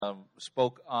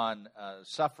spoke on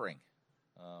suffering.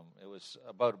 It was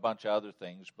about a bunch of other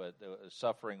things, but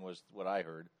suffering was what I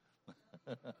heard.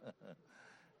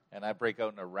 And I break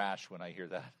out in a rash when I hear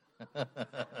that.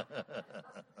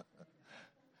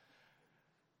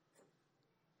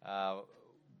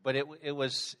 But it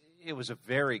was a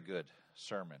very good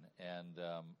sermon, and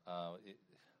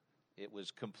it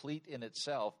was complete in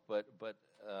itself. But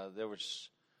there was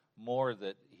more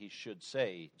that he should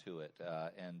say to it,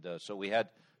 so we had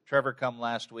Trevor come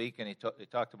last week, and he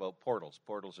talked about portals.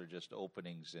 Portals are just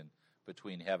openings in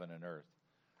between heaven and earth,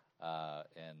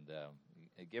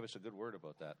 he gave us a good word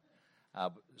about that.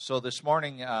 So this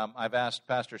morning, I've asked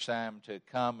Pastor Sam to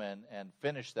come and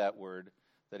finish that word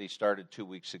that he started 2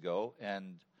 weeks ago,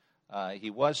 and he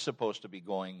was supposed to be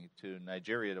going to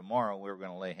Nigeria tomorrow. We were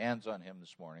going to lay hands on him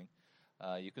this morning.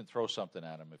 You can throw something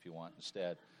at him if you want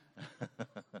instead.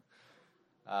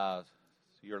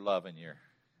 Your love and your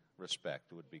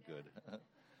respect would be good.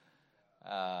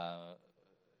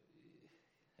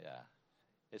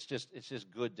 It's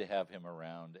just good to have him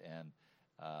around, and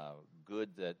good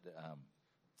that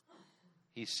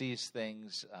he sees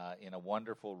things in a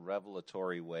wonderful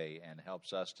revelatory way and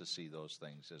helps us to see those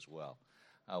things as well.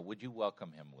 Would you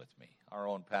welcome him with me, our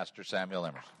own Pastor Samuel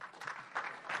Emerson?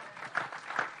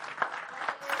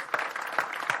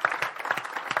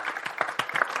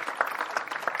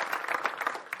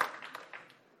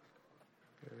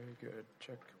 Very good.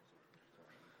 Check.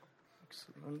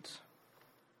 Excellent.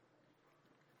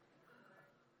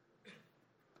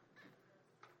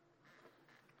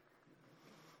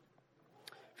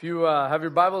 If you have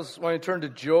your Bibles, why don't you turn to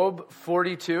Job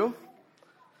 42.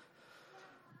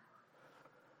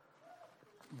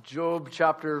 Job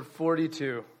chapter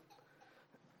 42.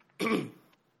 Jesus.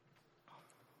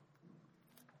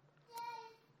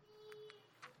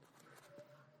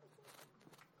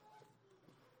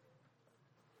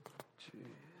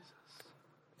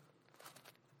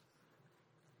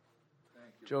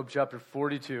 Job chapter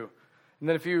 42. And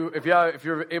then if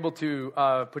you're able to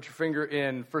put your finger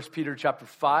in 1 Peter chapter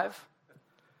 5,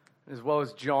 as well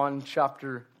as John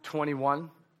chapter 21.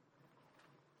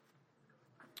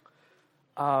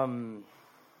 It's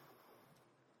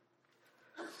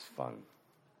fun.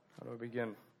 How do I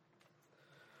begin?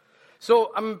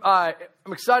 So I'm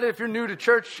excited. If you're new to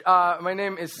church, my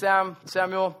name is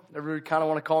Samuel. Everybody kind of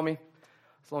want to call me,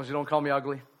 as long as you don't call me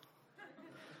ugly.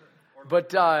 But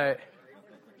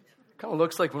kind of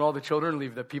looks like when all the children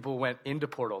leave that people went into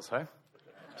portals, huh?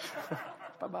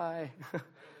 Bye-bye.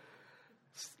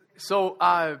 So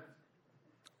I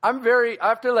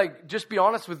have to just be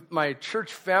honest with my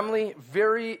church family,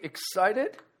 very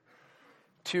excited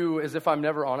to, as if I'm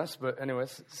never honest, but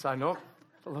anyways, side note,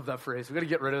 I love that phrase. We've got to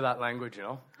get rid of that language,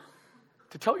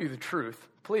 To tell you the truth,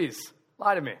 please,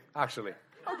 lie to me, actually.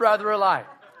 I'd rather a lie,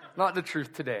 not the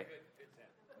truth today.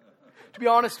 To be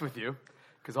honest with you,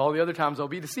 because all the other times I'll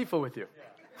be deceitful with you.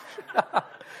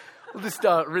 We'll just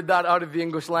read that out of the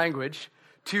English language.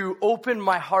 To open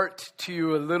my heart to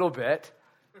you a little bit,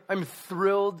 I'm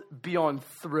thrilled beyond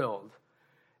thrilled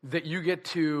that you get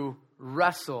to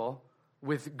wrestle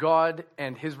with God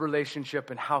and his relationship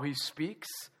and how he speaks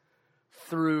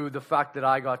through the fact that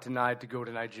I got denied to go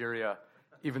to Nigeria,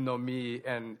 even though me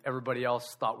and everybody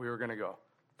else thought I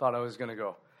was going to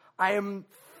go. I am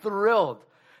thrilled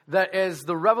that as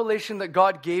the revelation that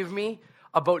God gave me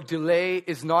about delay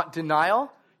is not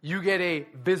denial, you get a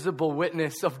visible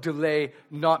witness of delay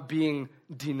not being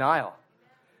denial.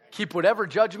 Keep whatever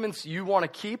judgments you want to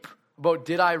keep about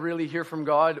did I really hear from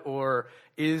God, or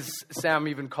is Sam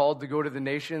even called to go to the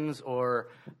nations, or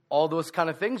all those kind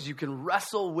of things. You can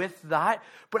wrestle with that.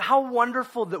 But how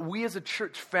wonderful that we as a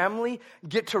church family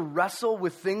get to wrestle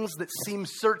with things that seem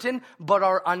certain but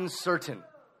are uncertain.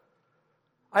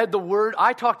 I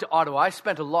talked to Ottawa. I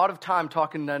spent a lot of time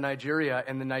talking to Nigeria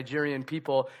and the Nigerian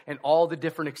people and all the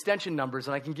different extension numbers,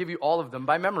 and I can give you all of them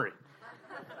by memory.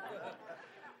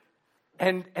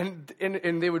 And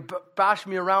they would bash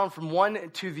me around from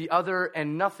one to the other,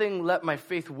 and nothing let my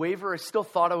faith waver. I still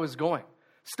thought I was going.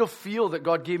 Still feel that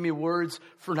God gave me words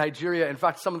for Nigeria. In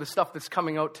fact, some of the stuff that's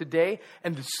coming out today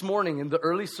and this morning in the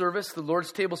early service, the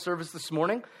Lord's Table service this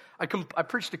morning, I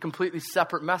preached a completely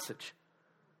separate message.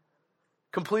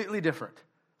 Completely different.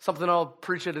 Something I'll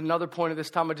preach at another point at this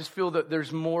time. I just feel that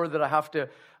there's more that I have to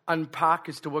unpack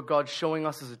as to what God's showing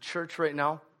us as a church right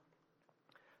now.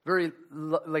 Very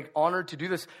honored to do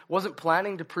this. Wasn't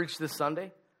planning to preach this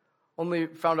Sunday. Only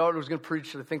found out I was going to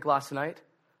preach, I think, last night, at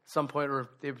some point, or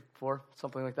the day before,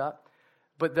 something like that.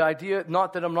 But the idea,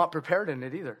 not that I'm not prepared in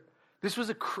it either. This was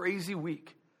a crazy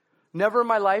week. Never in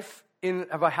my life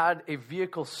have I had a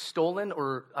vehicle stolen,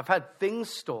 or I've had things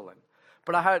stolen.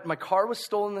 But my car was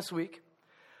stolen this week.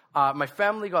 My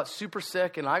family got super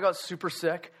sick, and I got super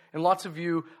sick. And lots of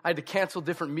you, I had to cancel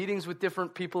different meetings with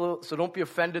different people. So don't be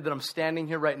offended that I'm standing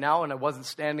here right now and I wasn't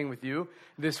standing with you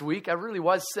this week. I really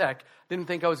was sick. Didn't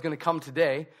think I was going to come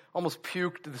today. Almost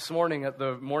puked this morning at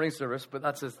the morning service, but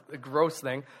that's a gross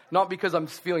thing. Not because I'm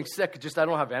feeling sick, just I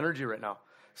don't have energy right now.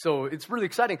 So it's really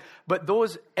exciting. But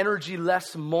those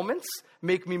energy-less moments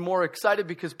make me more excited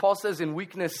because Paul says in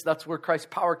weakness, that's where Christ's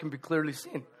power can be clearly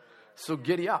seen. So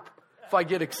giddy up. If I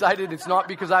get excited, it's not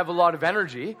because I have a lot of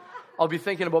energy. I'll be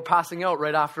thinking about passing out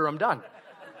right after I'm done.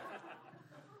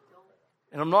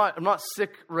 And I'm not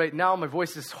sick right now. My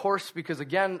voice is hoarse because,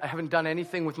 again, I haven't done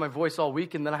anything with my voice all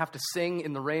week, and then I have to sing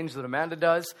in the range that Amanda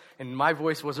does, and my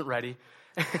voice wasn't ready.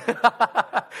 And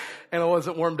I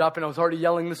wasn't warmed up, and I was already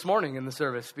yelling this morning in the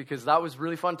service because that was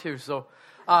really fun too. So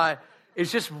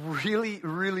it's just really,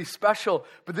 really special.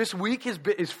 But this week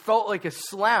has felt like a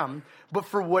slam, but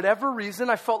for whatever reason,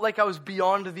 I felt like I was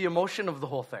beyond the emotion of the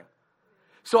whole thing.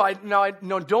 So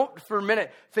don't for a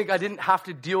minute think I didn't have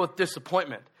to deal with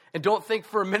disappointment. And don't think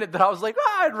for a minute that I was like,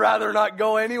 I'd rather not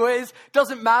go anyways.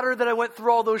 Doesn't matter that I went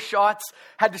through all those shots,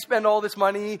 had to spend all this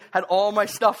money, had all my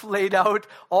stuff laid out,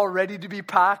 all ready to be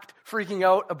packed, freaking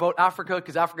out about Africa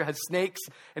because Africa has snakes,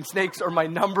 and snakes are my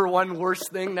number one worst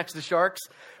thing next to sharks.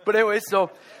 But anyways, so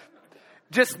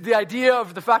just the idea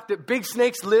of the fact that big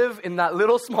snakes live in that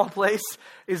little small place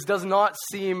does not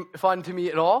seem fun to me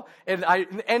at all. And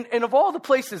of all the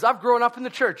places, I've grown up in the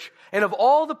church, and of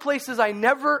all the places I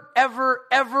never, ever,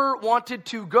 ever wanted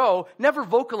to go, never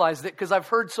vocalized it because I've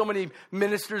heard so many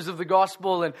ministers of the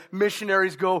gospel and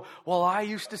missionaries go, well, I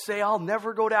used to say I'll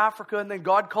never go to Africa, and then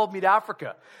God called me to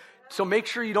Africa. So make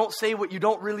sure you don't say what you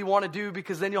don't really want to do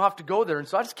because then you'll have to go there. And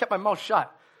so I just kept my mouth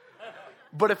shut.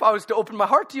 But if I was to open my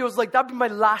heart to you, I was like, that'd be my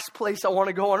last place I want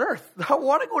to go on earth. I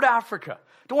want to go to Africa.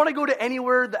 I don't want to go to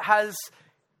anywhere that has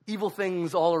evil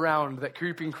things all around that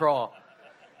creep and crawl.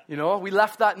 You know, we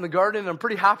left that in the garden, and I'm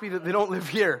pretty happy that they don't live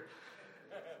here.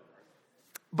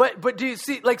 But do you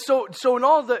see, like, so in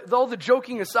all the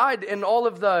joking aside, and all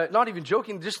of the, not even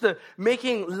joking, just the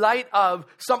making light of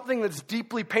something that's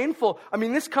deeply painful, I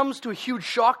mean, this comes to a huge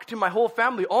shock to my whole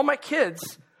family. All my kids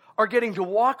are getting to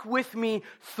walk with me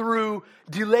through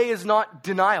delay is not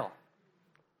denial.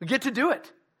 They get to do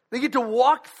it. They get to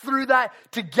walk through that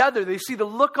together. They see the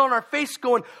look on our face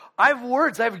going, I have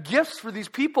words, I have gifts for these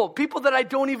people that I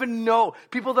don't even know,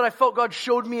 people that I felt God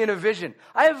showed me in a vision.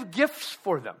 I have gifts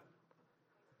for them.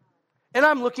 And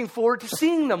I'm looking forward to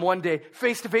seeing them one day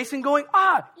face to face and going,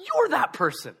 you're that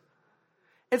person.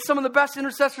 And some of the best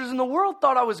intercessors in the world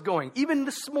thought I was going. Even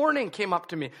this morning came up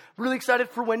to me, really excited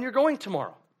for when you're going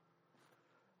tomorrow.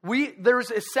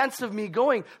 There's a sense of me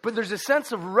going, but there's a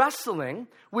sense of wrestling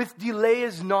with delay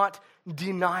is not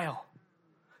denial.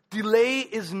 Delay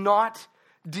is not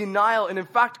denial. And in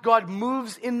fact, God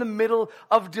moves in the middle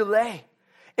of delay.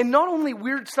 And not only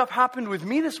weird stuff happened with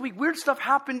me this week, weird stuff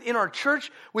happened in our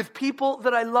church with people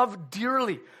that I love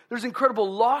dearly. There's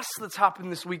incredible loss that's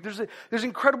happened this week. There's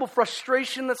incredible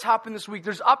frustration that's happened this week.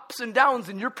 There's ups and downs,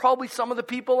 and you're probably some of the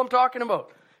people I'm talking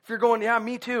about. If you're going, yeah,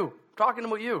 me too. I'm talking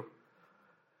about you.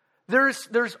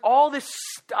 There's all this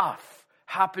stuff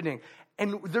happening,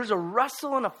 and there's a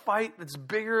wrestle and a fight that's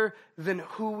bigger than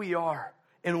who we are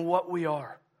and what we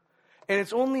are. And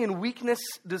it's only in weakness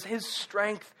does His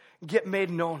strength get made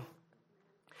known.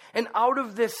 And out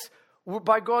of this,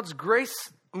 by God's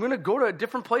grace, I'm going to go to a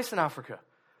different place in Africa.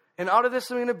 And out of this,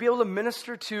 I'm going to be able to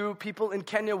minister to people in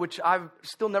Kenya, which I've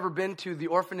still never been to, the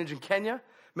orphanage in Kenya.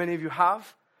 Many of you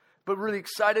have. But really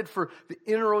excited for the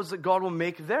inroads that God will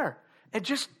make there. And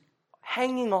just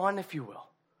hanging on, if you will.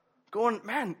 Going,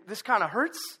 man, this kind of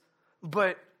hurts,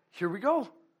 but here we go.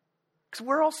 Because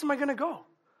where else am I going to go?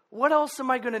 What else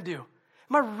am I going to do?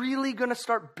 Am I really going to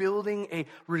start building a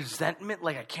resentment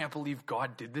like I can't believe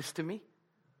God did this to me?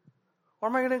 Or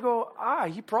am I going to go,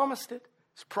 He promised it.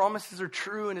 His promises are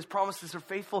true and His promises are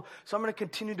faithful. So I'm going to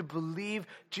continue to believe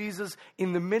Jesus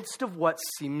in the midst of what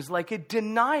seems like a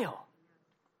denial.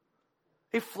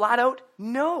 A flat out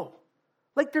no.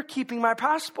 Like they're keeping my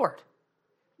passport.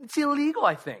 It's illegal,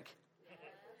 I think.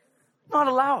 Not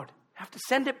allowed. I have to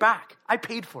send it back. I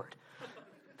paid for it.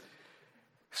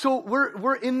 So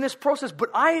we're in this process,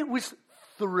 but I was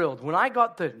thrilled. When I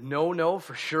got the no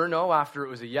for sure no after it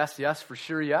was a yes for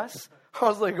sure yes, I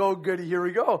was like, oh goody, here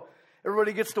we go.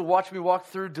 Everybody gets to watch me walk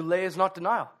through delay is not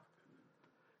denial.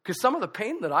 Because some of the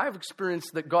pain that I've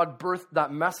experienced that God birthed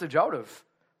that message out of,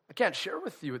 I can't share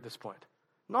with you at this point.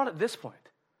 Not at this point.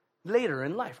 Later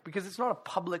in life, because it's not a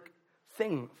public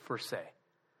thing per se.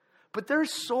 But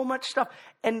there's so much stuff.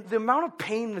 And the amount of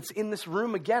pain that's in this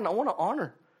room, again, I want to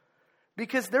honor.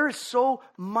 Because there is so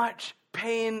much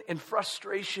pain and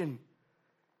frustration.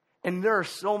 And there are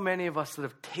so many of us that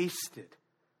have tasted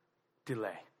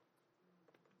delay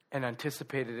and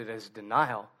anticipated it as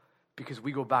denial because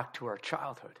we go back to our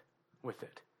childhood with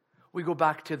it. We go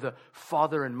back to the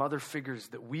father and mother figures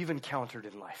that we've encountered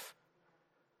in life.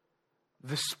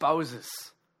 The spouses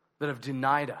that have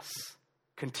denied us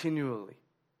continually.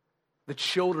 The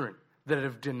children that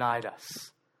have denied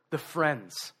us. The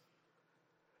friends.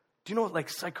 Do you know what, like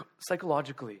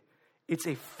psychologically, it's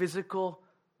a physical,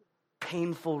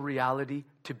 painful reality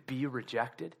to be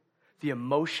rejected? The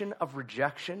emotion of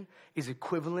rejection is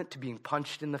equivalent to being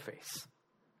punched in the face.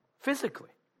 Physically.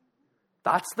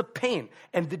 That's the pain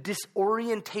and the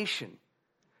disorientation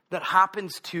that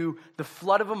happens to the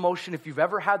flood of emotion if you've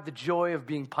ever had the joy of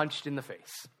being punched in the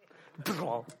face.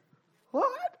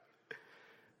 What?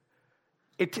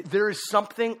 There is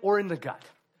something, or in the gut.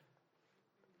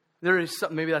 There is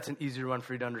something, maybe that's an easier one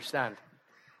for you to understand.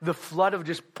 The flood of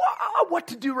just, what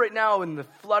to do right now, and the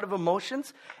flood of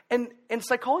emotions. And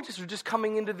psychologists are just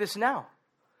coming into this now.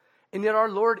 And yet our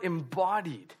Lord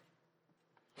embodied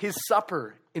his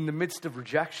supper in the midst of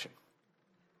rejection.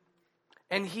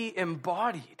 And he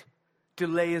embodied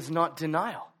delay is not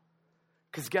denial.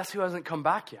 Because guess who hasn't come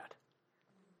back yet?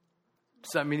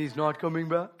 Does that mean he's not coming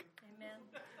back? Amen.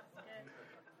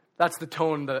 That's the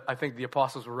tone that I think the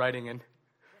apostles were writing in.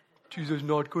 Jesus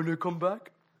not going to come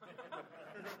back?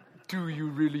 Do you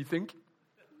really think?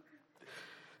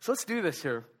 So let's do this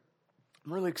here.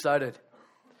 I'm really excited.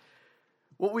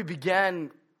 What we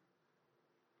began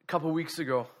a couple weeks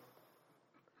ago,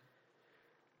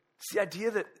 it's the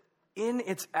idea that in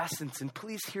its essence, and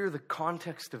please hear the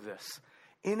context of this,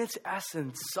 in its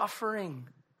essence, suffering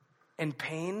and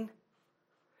pain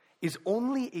is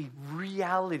only a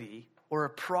reality or a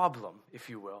problem, if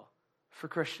you will, for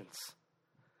Christians.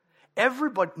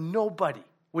 Nobody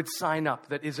would sign up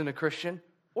that isn't a Christian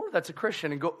or that's a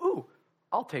Christian and go, ooh,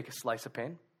 I'll take a slice of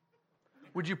pain.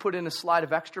 Would you put in a slide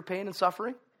of extra pain and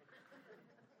suffering?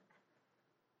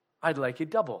 I'd like a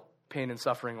double pain and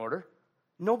suffering order.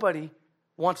 Nobody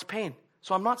wants pain.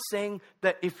 So I'm not saying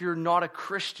that if you're not a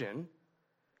Christian,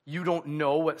 you don't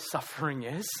know what suffering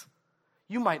is.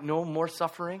 You might know more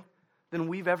suffering than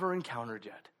we've ever encountered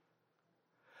yet.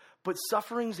 But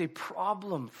suffering's a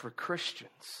problem for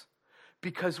Christians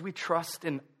because we trust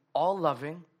in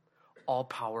all-loving,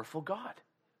 all-powerful God,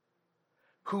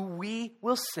 who we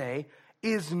will say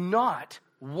is not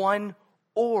one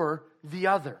or the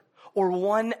other, or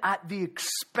one at the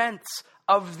expense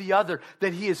of the other,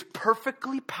 that he is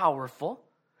perfectly powerful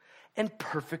and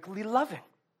perfectly loving.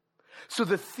 So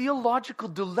the theological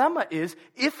dilemma is,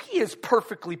 if he is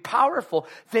perfectly powerful,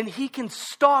 then he can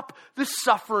stop the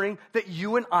suffering that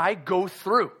you and I go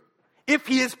through. If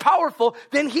he is powerful,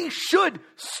 then he should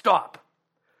stop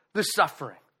the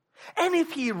suffering. And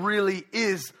if he really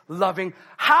is loving,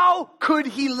 how could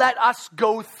he let us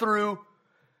go through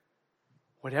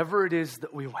whatever it is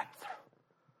that we went through?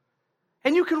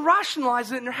 And you can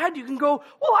rationalize it in your head. You can go,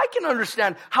 well, I can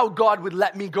understand how God would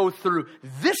let me go through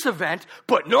this event,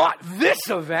 but not this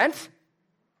event.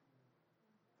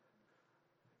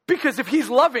 Because if he's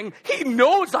loving, he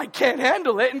knows I can't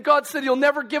handle it. And God said he'll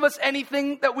never give us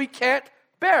anything that we can't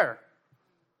bear.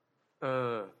 He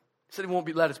said he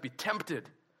won't let us be tempted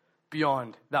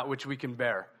beyond that which we can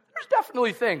bear. There's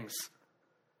definitely things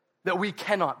that we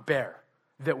cannot bear,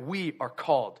 that we are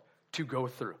called to go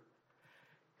through.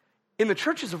 In the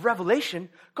churches of Revelation,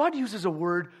 God uses a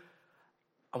word,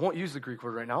 I won't use the Greek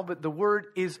word right now, but the word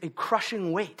is a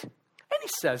crushing weight. And he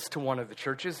says to one of the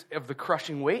churches of the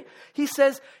crushing weight, he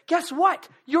says, guess what?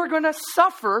 You're going to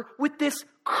suffer with this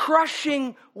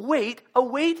crushing weight, a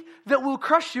weight that will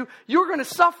crush you. You're going to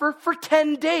suffer for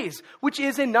 10 days, which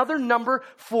is another number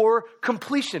for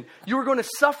completion. You're going to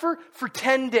suffer for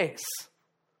 10 days.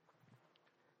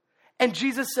 And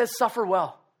Jesus says, suffer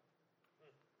well.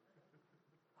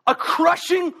 A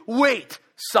crushing weight,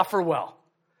 suffer well.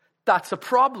 That's a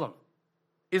problem,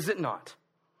 is it not?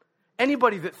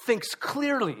 Anybody that thinks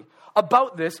clearly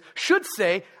about this should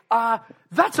say,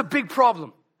 that's a big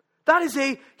problem. That is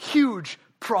a huge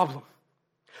problem.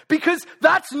 Because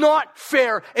that's not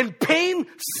fair, and pain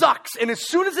sucks. And as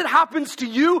soon as it happens to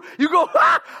you, you go,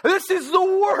 this is the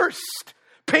worst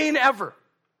pain ever.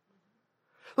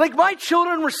 Like, my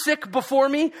children were sick before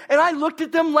me, and I looked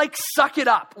at them like, suck it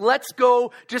up. Let's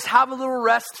go, just have a little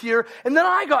rest here. And then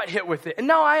I got hit with it. And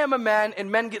now I am a man,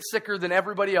 and men get sicker than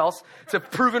everybody else. It's a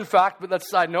proven fact, but that's a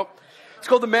side note. It's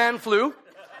called the man flu.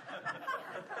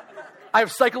 I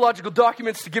have psychological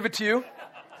documents to give it to you.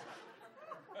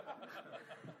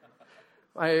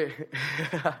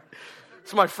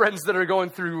 So my friends that are going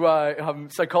through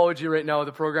psychology right now,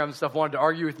 the program and stuff, wanted to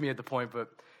argue with me at the point, but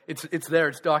it's there,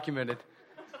 it's documented.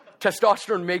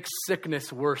 Testosterone makes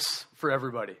sickness worse for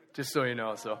everybody, just so you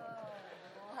know. So,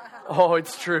 oh,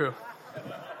 it's true.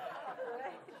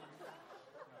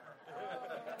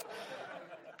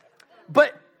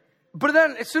 But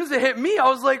then as soon as it hit me, I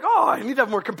was like, oh, I need to have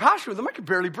more compassion with them. I could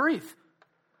barely breathe.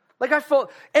 Like I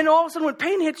felt, and all of a sudden when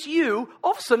pain hits you,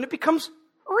 all of a sudden it becomes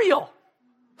real.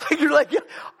 Like you're like, yeah,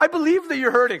 I believe that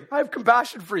you're hurting. I have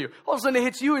compassion for you. All of a sudden it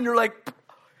hits you and you're like,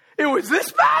 it was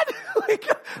this bad? Like,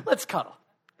 let's cuddle.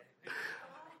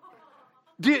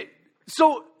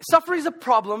 So suffering is a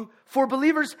problem for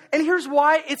believers. And here's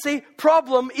why it's a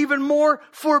problem even more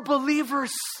for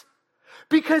believers.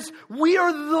 Because we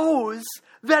are those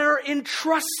that are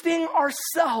entrusting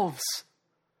ourselves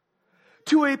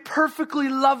to a perfectly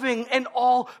loving and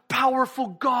all-powerful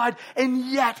God. And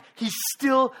yet He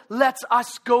still lets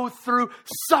us go through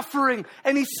suffering.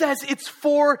 And He says it's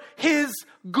for His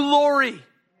glory.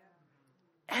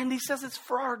 And He says it's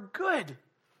for our good.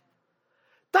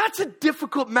 That's a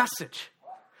difficult message.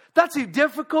 That's a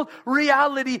difficult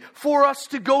reality for us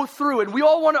to go through. And we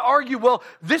all want to argue, well,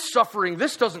 this suffering,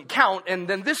 this doesn't count. And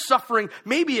then this suffering,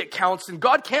 maybe it counts. And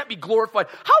God can't be glorified.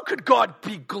 How could God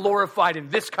be glorified in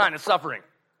this kind of suffering?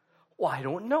 Well, I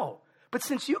don't know. But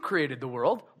since you created the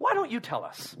world, why don't you tell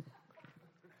us?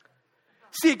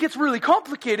 See, it gets really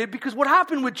complicated because what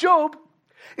happened with Job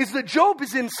is that Job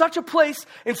is in such a place,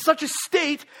 in such a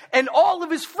state, and all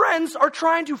of his friends are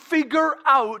trying to figure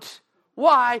out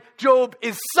why Job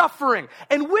is suffering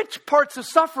and which parts of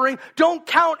suffering don't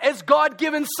count as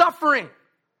God-given suffering.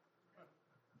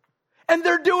 And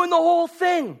they're doing the whole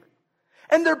thing.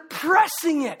 And they're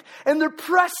pressing it, and they're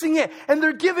pressing it, and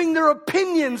they're giving their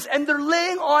opinions, and they're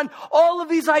laying on all of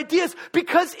these ideas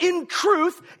because in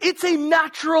truth, it's a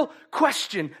natural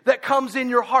question that comes in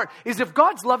your heart. Is if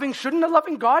God's loving, shouldn't a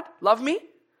loving God love me?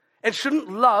 And shouldn't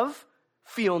love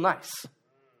feel nice?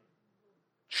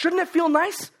 Shouldn't it feel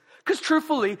nice? Because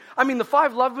truthfully, I mean, the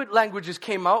 5 love languages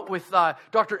came out with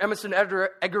Dr. Emerson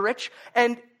Eggerichs,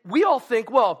 and we all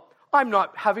think, well, I'm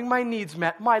not having my needs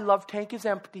met. My love tank is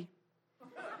empty.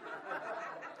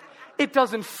 It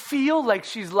doesn't feel like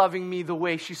she's loving me the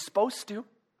way she's supposed to.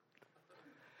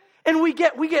 And we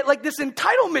get like this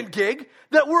entitlement gig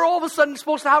that we're all of a sudden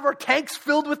supposed to have our tanks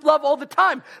filled with love all the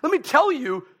time. Let me tell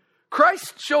you,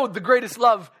 Christ showed the greatest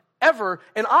love ever,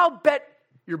 and I'll bet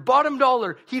your bottom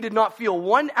dollar he did not feel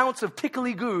 1 ounce of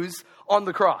tickly goose on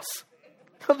the cross.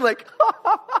 I'm like,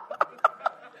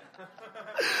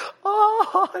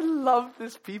 oh, I love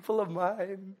this people of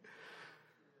mine.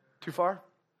 Too far?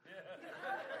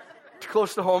 Too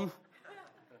close to home?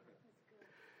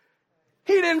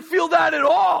 He didn't feel that at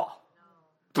all.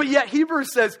 But yet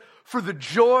Hebrews says, for the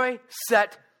joy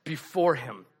set before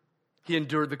him, he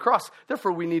endured the cross.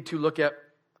 Therefore, we need to look at,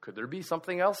 could there be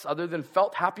something else other than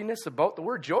felt happiness about the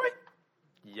word joy?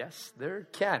 Yes, there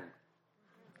can.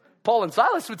 Paul and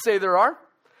Silas would say there are.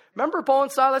 Remember Paul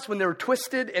and Silas when they were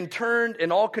twisted and turned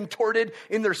and all contorted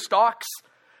in their stocks?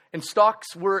 And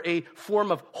stocks were a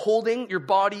form of holding your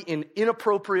body in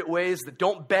inappropriate ways that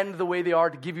don't bend the way they are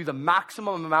to give you the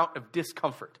maximum amount of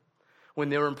discomfort when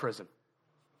they were in prison.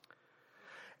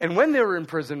 And when they were in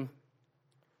prison,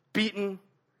 beaten,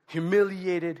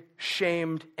 humiliated,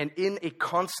 shamed, and in a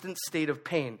constant state of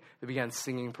pain, they began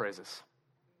singing praises.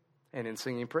 And in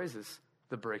singing praises,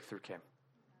 the breakthrough came.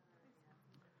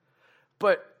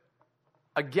 But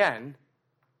again,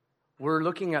 we're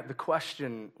looking at the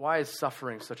question, why is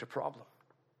suffering such a problem?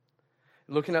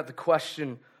 Looking at the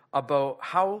question about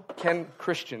how can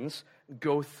Christians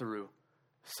go through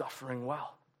suffering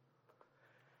well?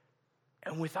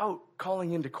 And without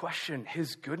calling into question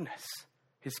his goodness,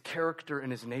 his character,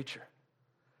 and his nature.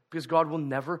 Because God will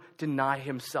never deny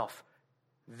himself.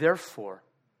 Therefore,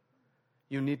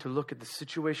 you need to look at the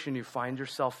situation you find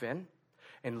yourself in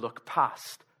and look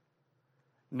past,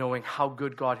 knowing how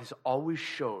good God has always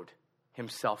showed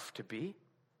himself to be,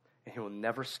 and he will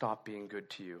never stop being good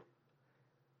to you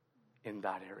in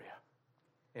that area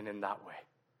and in that way.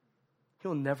 He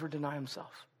will never deny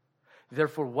himself.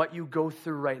 Therefore, what you go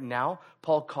through right now,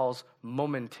 Paul calls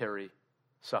momentary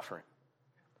suffering.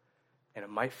 And it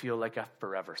might feel like a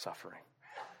forever suffering.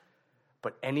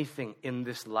 But anything in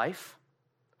this life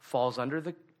falls under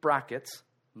the brackets,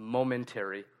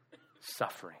 momentary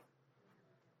suffering.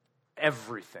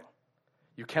 Everything.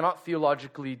 You cannot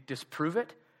theologically disprove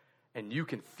it, and you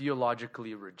can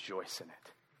theologically rejoice in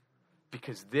it.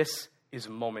 Because this is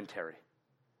momentary.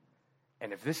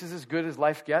 And if this is as good as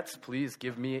life gets, please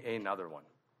give me another one.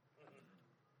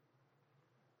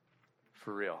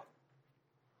 For real.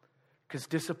 Because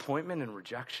disappointment and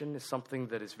rejection is something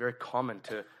that is very common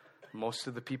to most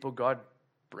of the people God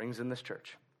brings in this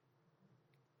church.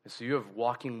 And so you have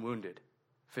walking wounded,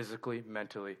 physically,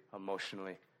 mentally,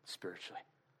 emotionally, spiritually.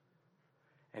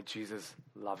 And Jesus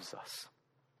loves us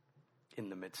in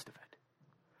the midst of it.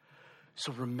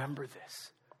 So remember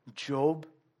this. Job,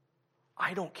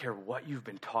 I don't care what you've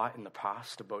been taught in the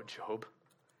past about Job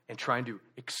and trying to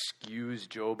excuse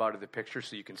Job out of the picture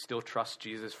so you can still trust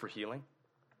Jesus for healing.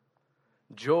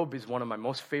 Job is one of my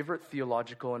most favorite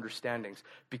theological understandings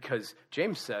because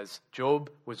James says Job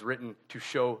was written to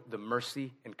show the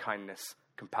mercy and kindness,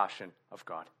 compassion of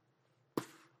God.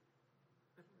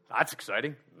 That's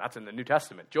exciting. That's in the New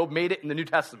Testament. Job made it in the New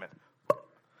Testament.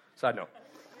 Side note.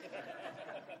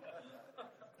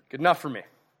 Good enough for me.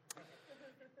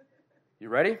 You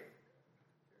ready?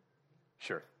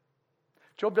 Sure.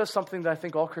 Job does something that I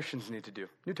think all Christians need to do.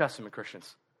 New Testament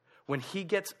Christians. When he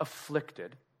gets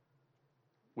afflicted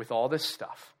with all this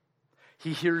stuff,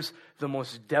 he hears the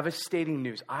most devastating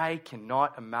news. I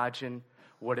cannot imagine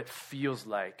what it feels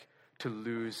like to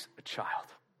lose a child.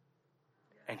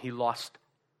 And he lost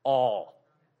all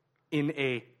in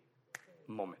a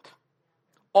moment.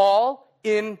 All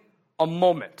in a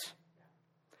moment.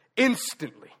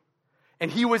 Instantly. And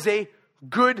he was a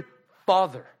good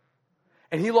father.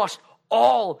 And he lost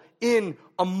all in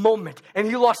a moment. And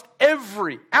he lost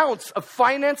every ounce of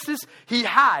finances he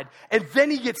had. And then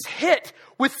he gets hit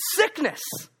with sickness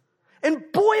and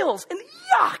boils and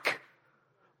yuck.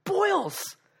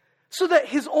 Boils. So that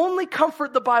his only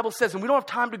comfort, the Bible says, and we don't have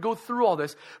time to go through all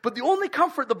this, but the only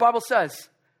comfort the Bible says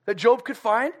that Job could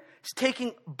find is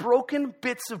taking broken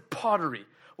bits of pottery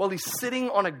while he's sitting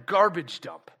on a garbage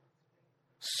dump,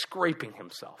 scraping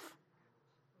himself.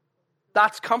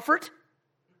 That's comfort.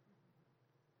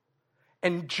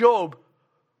 And Job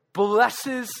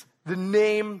blesses the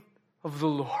name of the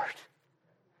Lord.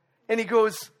 And he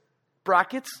goes,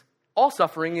 brackets, all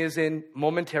suffering is in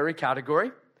momentary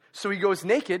category. So he goes,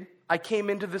 naked, I came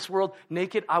into this world,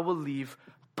 naked I will leave.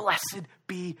 Blessed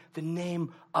be the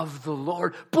name of the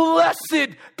Lord.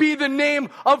 Blessed be the name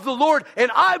of the Lord. And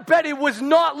I bet it was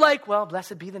not like, well,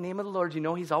 blessed be the name of the Lord. You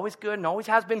know, he's always good and always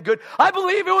has been good. I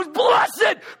believe it was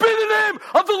blessed be the name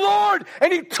of the Lord.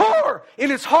 And he tore in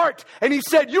his heart and he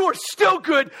said, you are still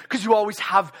good because you always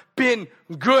have been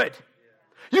good.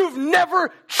 You've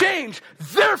never changed.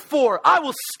 Therefore, I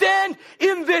will stand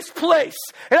in this place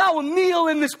and I will kneel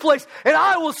in this place and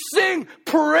I will sing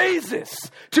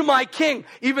praises to my King,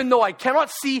 even though I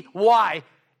cannot see why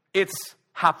it's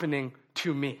happening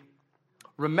to me.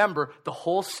 Remember, the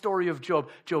whole story of Job,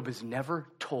 Job is never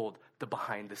told the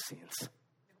behind the scenes.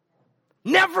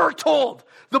 Never told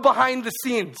the behind the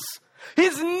scenes.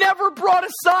 He's never brought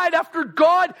aside after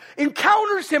God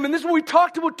encounters him. And this is what we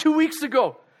talked about 2 weeks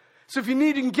ago. So if you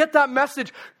need, you can get that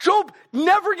message. Job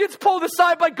never gets pulled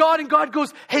aside by God and God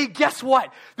goes, hey, guess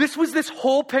what? This was this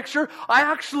whole picture. I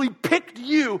actually picked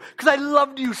you because I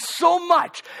loved you so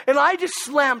much. And I just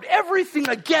slammed everything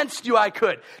against you I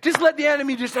could. Just let the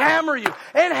enemy just hammer you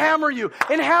and hammer you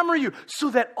and hammer you so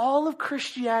that all of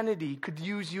Christianity could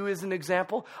use you as an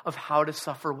example of how to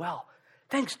suffer well.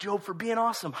 Thanks, Job, for being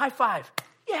awesome. High five.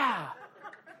 Yeah.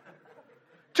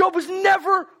 Job was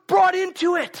never brought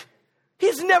into it.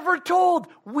 He's never told.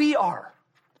 We are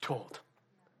told.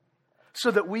 So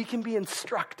that we can be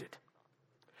instructed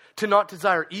to not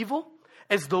desire evil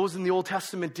as those in the Old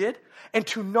Testament did, and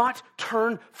to not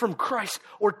turn from Christ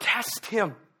or test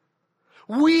him.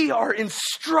 We are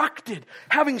instructed,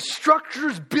 having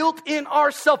structures built in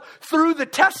ourselves through the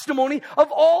testimony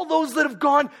of all those that have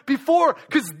gone before,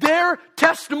 because their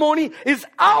testimony is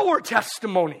our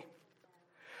testimony.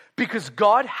 Because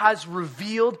God has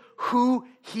revealed who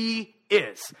he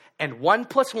is. And 1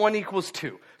 + 1 =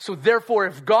 2. So therefore,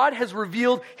 if God has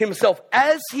revealed himself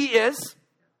as he is,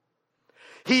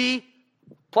 he,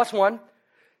 +1,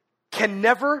 can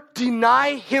never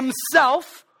deny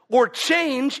himself or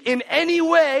change in any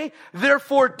way.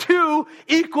 Therefore, 2 =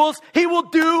 he will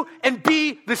do and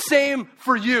be the same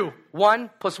for you. 1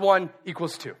 + 1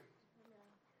 = 2.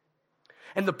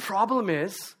 And the problem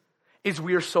is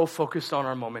we are so focused on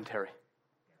our momentary.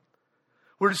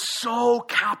 We're so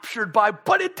captured by,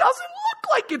 but it doesn't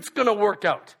look like it's going to work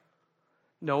out.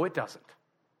 No, it doesn't.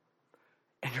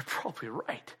 And you're probably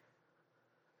right.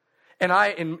 And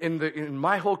in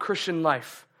my whole Christian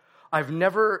life, I've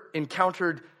never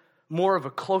encountered more of a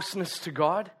closeness to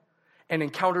God and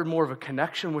encountered more of a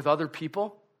connection with other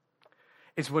people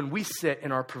is when we sit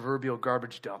in our proverbial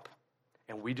garbage dump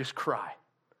and we just cry.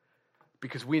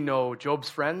 Because we know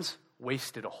Job's friends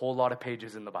wasted a whole lot of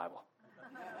pages in the Bible.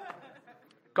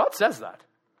 God says that.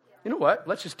 You know what?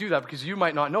 Let's just do that because you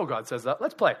might not know God says that.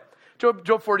 Let's play.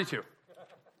 Job 42.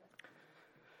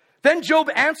 Then Job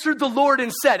answered the Lord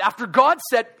and said, after God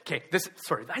said,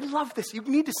 I love this. You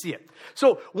need to see it.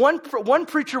 So one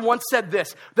preacher once said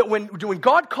this, that when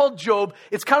God called Job,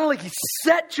 it's kind of like he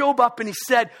set Job up and he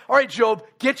said, all right, Job,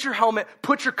 get your helmet,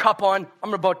 put your cup on.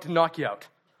 I'm about to knock you out.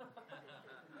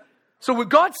 So when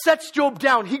God sets Job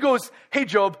down, he goes, hey,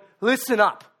 Job, listen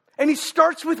up. And he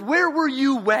starts with, where were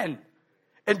you when?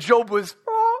 And Job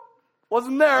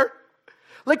wasn't there.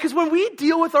 Like, because when we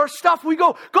deal with our stuff, we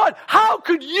go, God, how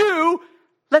could you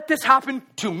let this happen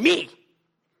to me?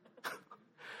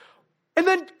 And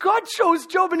then God shows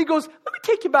Job and he goes, let me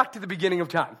take you back to the beginning of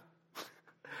time.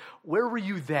 Where were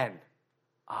you then?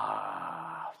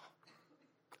 I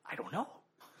don't know.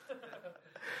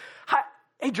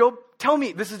 Hey, Job, tell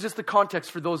me, this is just the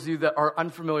context for those of you that are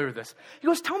unfamiliar with this. He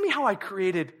goes, tell me how I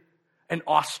created an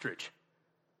ostrich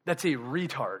that's a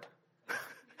retard.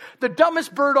 The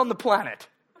dumbest bird on the planet,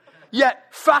 yet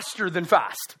faster than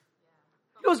fast.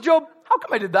 He goes, Job, how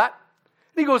come I did that?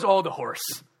 And he goes, oh, the horse.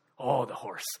 Oh, the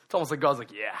horse. It's almost like God's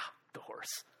like, yeah, the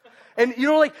horse. And you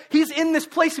know, like he's in this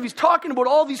place and he's talking about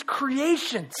all these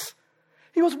creations.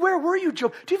 He goes, where were you,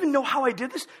 Job? Do you even know how I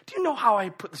did this? Do you know how I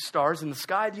put the stars in the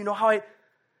sky? Do you know how I...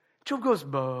 Job goes,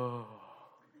 bah.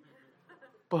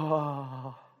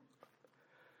 But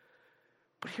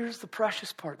here's the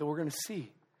precious part that we're going to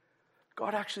see.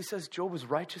 God actually says Job was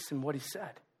righteous in what he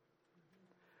said.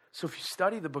 So if you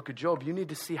study the book of Job, you need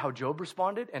to see how Job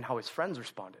responded and how his friends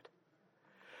responded.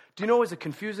 Do you know, as a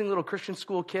confusing little Christian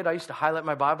school kid, I used to highlight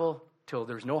my Bible till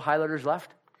there's no highlighters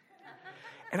left.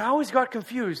 And I always got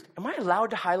confused. Am I allowed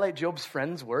to highlight Job's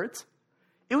friends' words?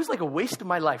 It was like a waste of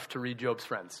my life to read Job's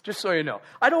friends, just so you know.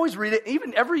 I'd always read it.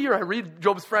 Even every year I read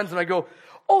Job's friends and I go,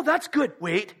 oh, that's good.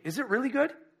 Wait, is it really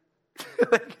good?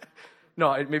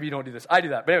 No, maybe you don't do this. I do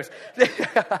that. But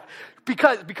anyways,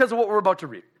 because of what we're about to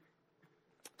read.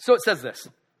 So it says this.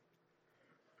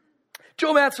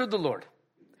 Job answered the Lord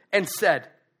and said,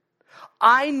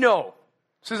 I know.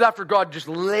 This is after God just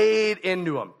laid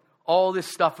into him all this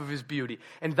stuff of his beauty.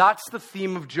 And that's the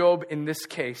theme of Job in this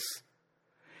case,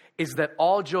 is that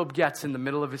all Job gets in the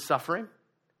middle of his suffering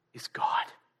is God.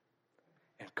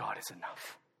 And God is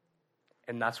enough.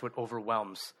 And that's what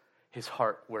overwhelms his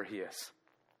heart where he is.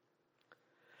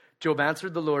 Job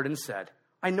answered the Lord and said,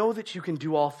 I know that you can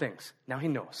do all things. Now he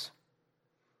knows.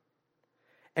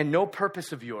 And no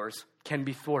purpose of yours can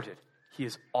be thwarted. He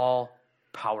is all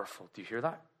powerful. Do you hear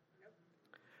that?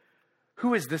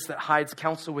 Who is this that hides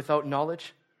counsel without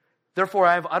knowledge? Therefore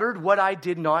I have uttered what I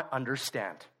did not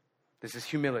understand. This is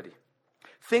humility.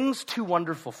 Things too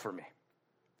wonderful for me,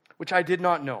 which I did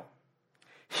not know.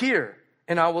 Hear,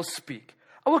 and I will speak.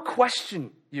 I will question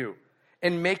you,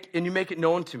 and you make it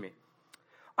known to me.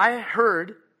 I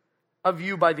heard of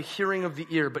you by the hearing of the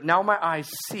ear, but now my eyes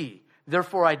see.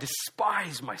 Therefore I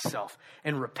despise myself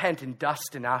and repent in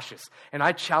dust and ashes. And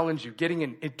I challenge you, getting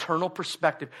an eternal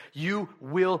perspective, you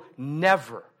will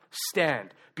never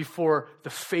stand before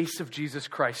the face of Jesus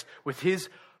Christ with his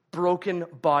broken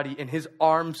body and his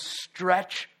arms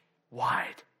stretched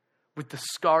wide, with the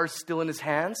scars still in his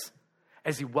hands.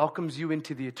 As he welcomes you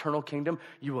into the eternal kingdom,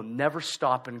 you will never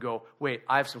stop and go, wait,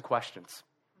 I have some questions.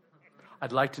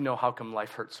 I'd like to know how come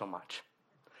life hurts so much.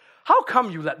 How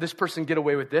come you let this person get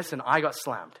away with this and I got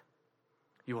slammed?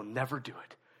 You will never do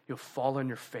it. You'll fall on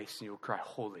your face and you will cry,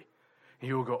 holy. And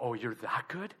you will go, oh, you're that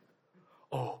good?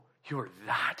 Oh, you are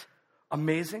that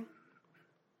amazing?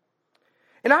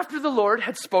 And after the Lord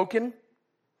had spoken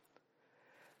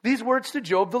these words to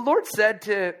Job, the Lord said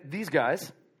to these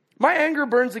guys, my anger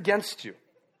burns against you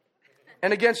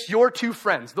and against your two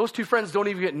friends. Those two friends don't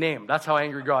even get named. That's how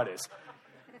angry God is.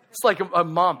 It's like a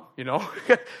mom, you know.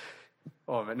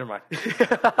 Oh, man, never mind.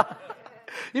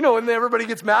 You know, when everybody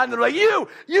gets mad and they're like, you,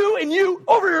 and you,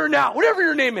 over here now, whatever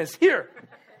your name is, here.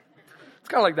 It's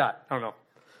kind of like that. I don't know.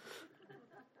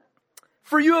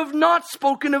 For you have not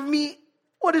spoken of me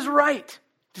what is right.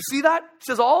 Do you see that? It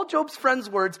says all Job's friends'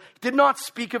 words did not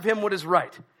speak of him what is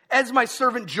right, as my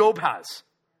servant Job has.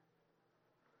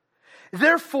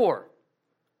 Therefore,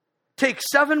 take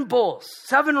 7 bulls,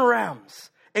 7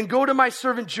 rams, and go to my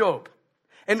servant Job,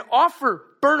 and offer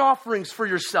burnt offerings for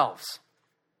yourselves.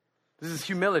 This is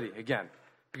humility again,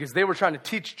 because they were trying to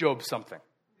teach Job something.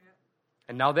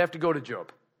 And now they have to go to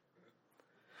Job.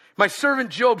 My servant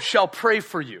Job shall pray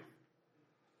for you.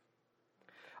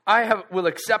 I will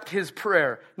accept his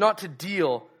prayer, not to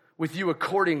deal with you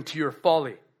according to your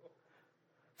folly.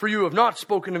 For you have not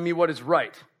spoken to me what is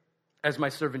right, as my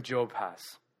servant Job has.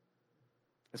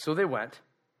 And so they went,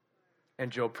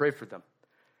 and Job prayed for them.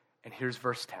 And here's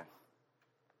verse 10.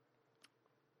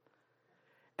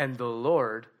 And the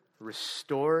Lord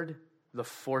restored the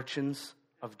fortunes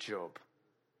of Job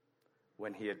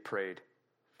when he had prayed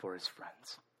for his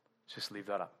friends. Just leave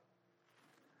that up.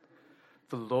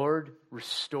 The Lord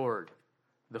restored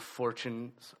the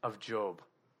fortunes of Job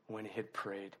when he had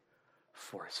prayed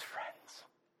for his friends.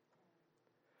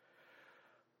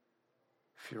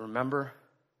 If you remember,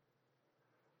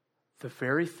 the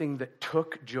very thing that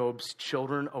took Job's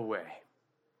children away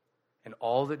and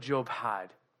all that Job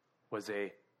had was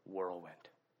a whirlwind.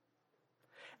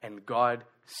 And God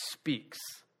speaks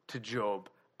to Job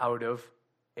out of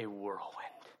a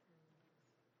whirlwind,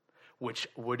 which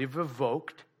would have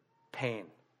evoked pain.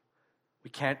 We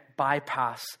can't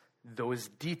bypass those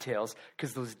details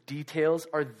because those details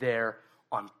are there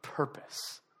on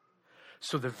purpose.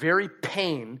 So the very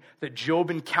pain that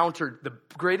Job encountered, the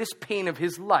greatest pain of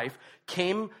his life,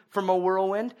 came from a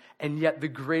whirlwind, and yet the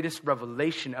greatest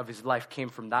revelation of his life came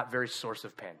from that very source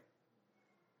of pain.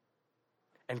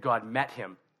 And God met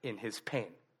him in his pain.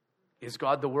 Is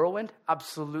God the whirlwind?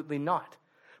 Absolutely not.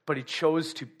 But he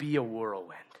chose to be a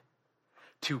whirlwind,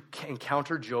 to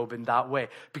encounter Job in that way.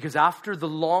 Because after the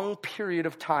long period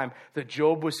of time that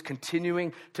Job was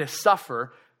continuing to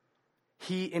suffer,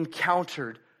 he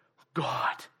encountered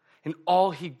God. And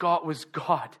all he got was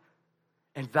God.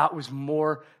 And that was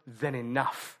more than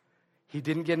enough. He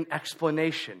didn't get an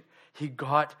explanation. He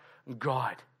got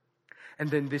God. And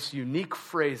then this unique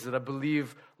phrase that I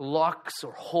believe locks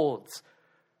or holds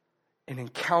an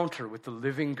encounter with the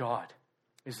living God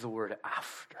is the word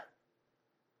after.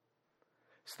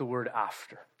 It's the word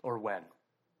after, or when.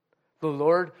 The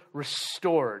Lord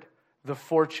restored the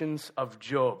fortunes of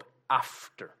Job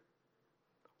after,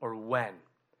 or when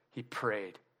he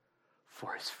prayed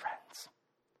for his friends.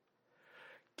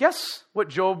 Guess what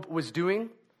Job was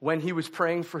doing when he was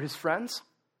praying for his friends?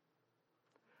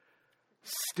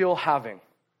 Still having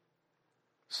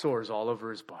sores all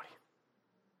over his body.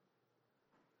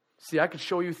 See, I could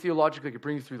show you theologically, I could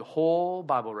bring you through the whole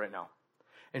Bible right now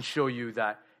and show you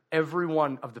that every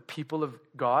one of the people of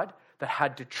God that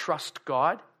had to trust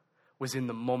God was in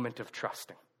the moment of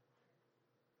trusting.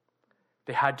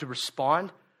 They had to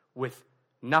respond with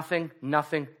nothing,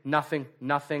 nothing, nothing,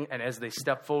 nothing, and as they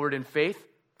step forward in faith,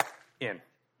 in.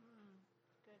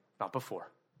 Not before.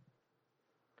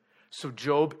 So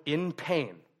Job in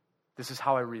pain, this is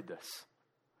how I read this.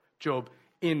 Job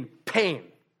in pain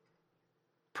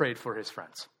prayed for his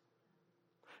friends.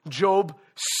 Job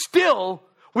still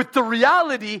with the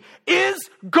reality, is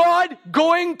God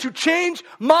going to change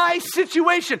my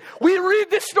situation? We read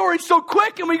this story so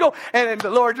quick and we go, and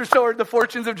the Lord restored the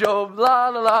fortunes of Job, la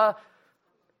la la.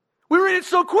 We read it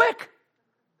so quick.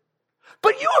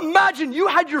 But you imagine you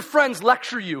had your friends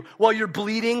lecture you while you're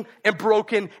bleeding and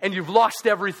broken and you've lost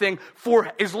everything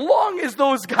for as long as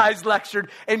those guys lectured.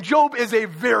 And Job is a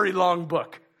very long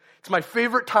book. It's my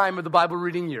favorite time of the Bible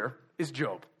reading year is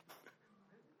Job.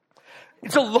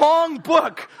 It's a long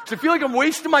book. So I feel like I'm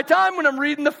wasting my time when I'm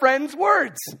reading the friends'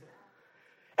 words.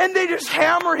 And they just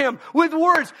hammer him with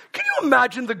words. Can you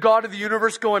imagine the God of the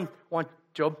universe going,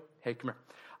 Job, hey, come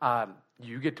here.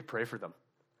 You get to pray for them.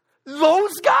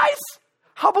 Those guys?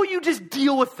 How about you just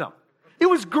deal with them? It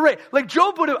was great. Like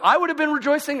I would have been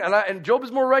rejoicing, and Job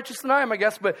is more righteous than I am, I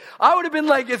guess, but I would have been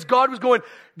like, as God was going,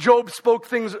 Job spoke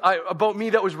things about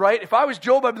me that was right. If I was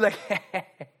Job, I'd be like,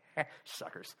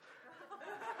 suckers.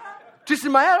 Just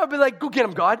in my head, I'd be like, go get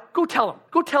him, God. Go tell him.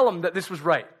 Go tell him that this was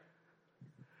right.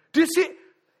 Do you see?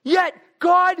 Yet,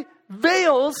 God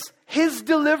veils his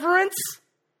deliverance.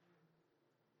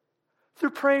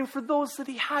 They're praying for those that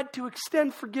he had to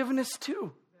extend forgiveness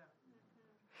to.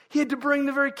 He had to bring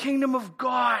the very kingdom of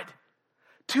God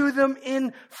to them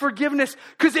in forgiveness.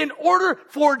 Because in order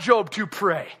for Job to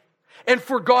pray and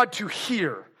for God to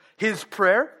hear his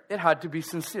prayer, it had to be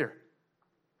sincere.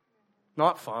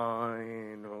 Not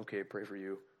fine. Okay, pray for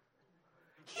you.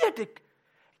 He had to,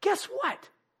 guess what?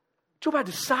 Job had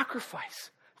to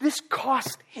sacrifice. This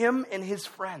cost him and his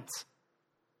friends.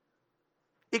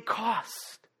 It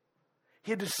cost.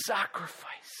 He had to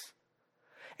sacrifice.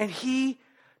 And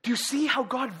do you see how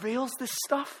God veils this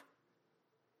stuff?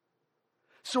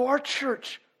 So our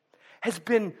church has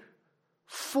been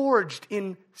forged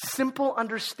in simple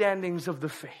understandings of the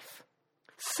faith.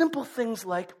 Simple things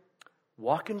like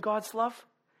walk in God's love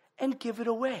and give it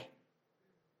away.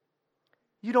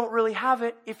 You don't really have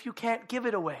it if you can't give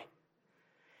it away.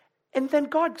 And then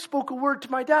God spoke a word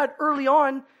to my dad early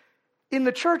on in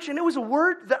the church, and it was a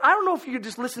word that I don't know if you could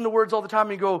just listen to words all the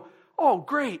time and you go, oh,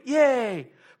 great, yay.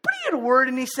 But he had a word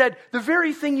and he said, the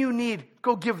very thing you need,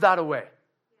 go give that away.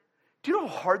 Do you know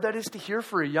how hard that is to hear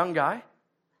for a young guy?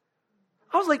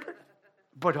 I was like,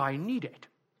 but I need it.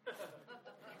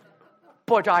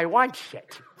 but I want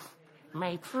it.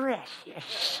 My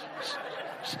precious.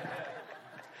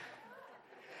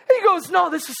 And he goes, no,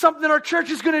 this is something our church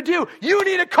is going to do. You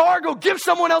need a car, go give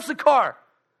someone else a car.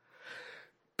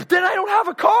 But then I don't have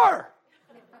a car.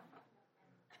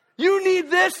 You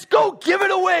need this, go give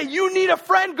it away. You need a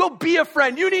friend, go be a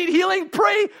friend. You need healing,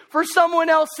 pray for someone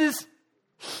else's.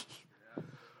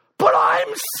 But I'm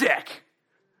sick.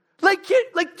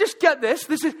 Just get this.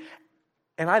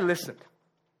 And I listened.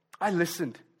 I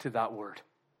listened to that word.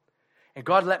 And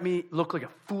God let me look like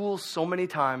a fool so many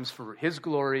times for his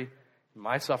glory,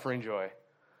 my suffering joy.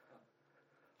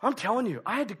 I'm telling you,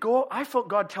 I felt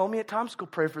God tell me at times, go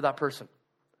pray for that person.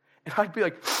 And I'd be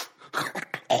like,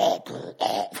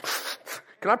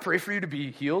 can I pray for you to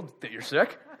be healed, that you're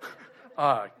sick?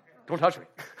 Don't touch me.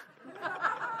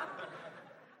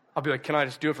 I'll be like, can I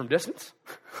just do it from distance?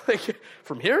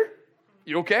 From here?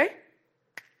 You okay?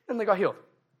 And they got healed.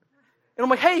 And I'm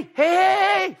like,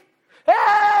 hey,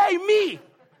 me.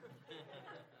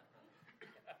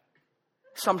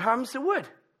 Sometimes it would.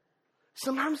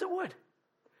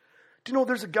 Do you know,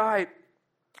 there's a guy,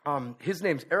 his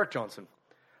name's Eric Johnson,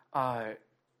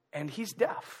 and he's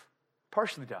deaf,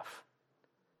 partially deaf.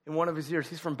 In one of his ears,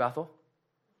 he's from Bethel.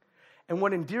 And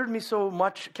what endeared me so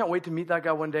much, I can't wait to meet that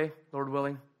guy one day, Lord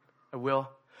willing, I will.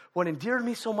 What endeared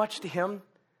me so much to him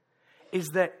is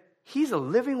that he's a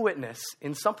living witness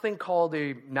in something called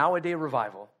a nowadays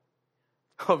revival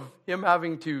of him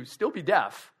having to still be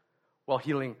deaf while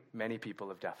healing many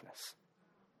people of deafness.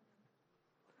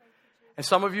 And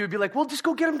some of you would be like, well, just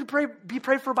go get him to be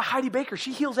prayed for by Heidi Baker.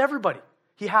 She heals everybody.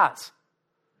 He has.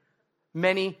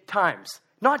 Many times.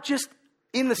 Not just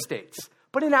in the States,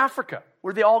 but in Africa,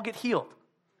 where they all get healed.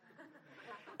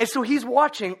 And so he's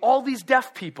watching all these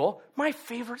deaf people, my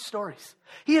favorite stories.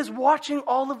 He is watching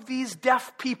all of these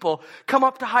deaf people come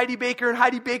up to Heidi Baker, and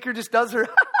Heidi Baker just does her,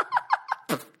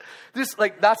 just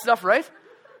like that stuff, right?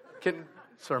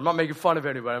 Sorry, I'm not making fun of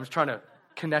anybody. I'm just trying to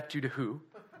connect you to who.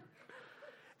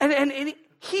 And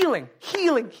healing.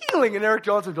 And Eric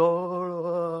Johnson,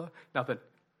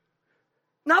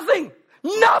 nothing.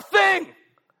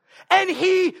 And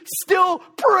he still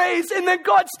prays, and then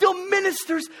God still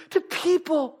ministers to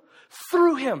people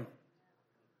through him.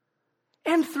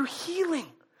 And through healing.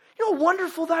 You know how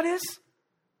wonderful that is?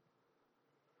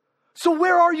 So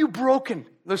where are you broken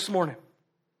this morning?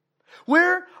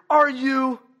 Where are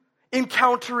you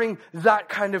encountering that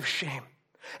kind of shame?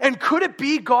 And could it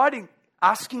be God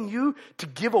asking you to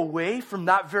give away from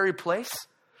that very place?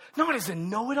 Not as a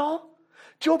know-it-all.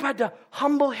 Job had to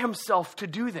humble himself to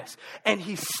do this. And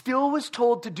he still was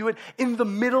told to do it in the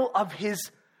middle of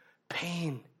his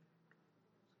pain.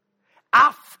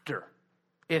 After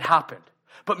it happened.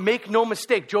 But make no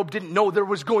mistake, Job didn't know there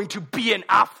was going to be an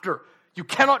after. You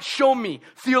cannot show me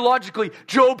theologically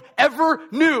Job ever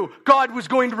knew God was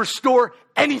going to restore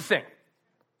anything.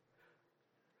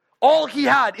 All he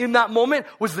had in that moment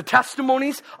was the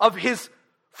testimonies of his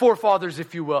forefathers,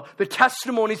 if you will, the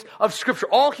testimonies of Scripture.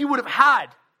 All he would have had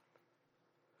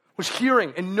was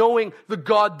hearing and knowing the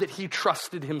God that he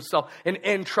trusted himself and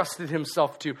entrusted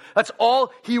himself to. That's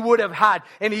all he would have had.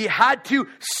 And he had to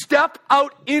step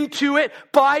out into it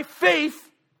by faith,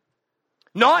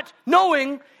 not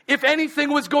knowing if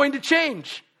anything was going to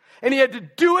change. And he had to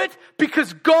do it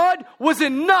because God was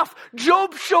enough.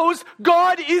 Job shows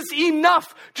God is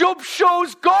enough. Job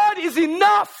shows God is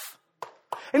enough.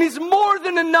 And he's more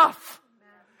than enough.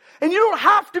 And you don't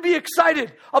have to be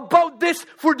excited about this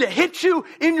for it to hit you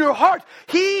in your heart.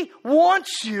 He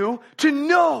wants you to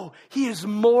know he is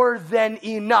more than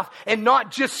enough. And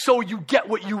not just so you get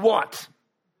what you want.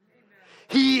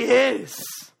 He is.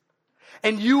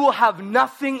 And you will have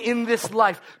nothing in this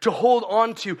life to hold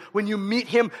on to when you meet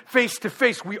him face to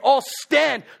face. We all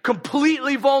stand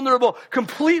completely vulnerable,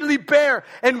 completely bare,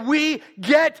 and we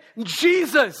get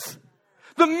Jesus.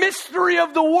 The mystery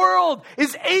of the world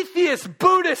is atheists,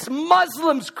 Buddhists,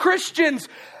 Muslims, Christians,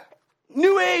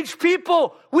 New Age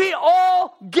people. We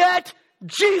all get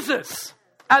Jesus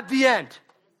at the end.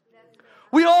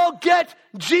 We all get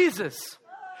Jesus.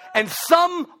 And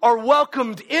some are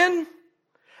welcomed in,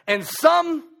 and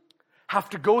some have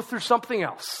to go through something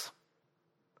else.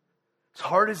 As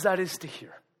hard as that is to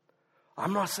hear.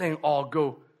 I'm not saying all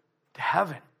go to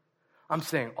heaven. I'm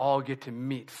saying all get to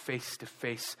meet face to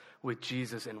face with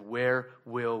Jesus. And where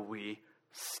will we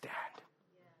stand?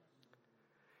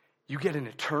 You get an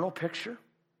eternal picture.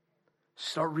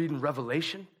 Start reading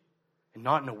Revelation. And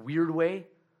not in a weird way,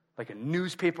 like a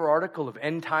newspaper article of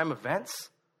end time events.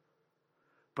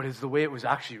 But as the way it was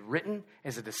actually written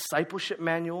as a discipleship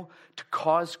manual to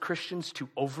cause Christians to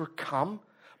overcome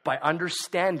by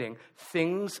understanding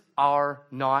things are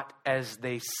not as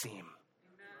they seem.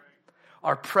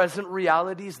 Our present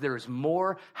realities, there is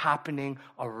more happening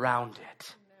around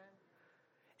it.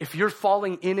 If you're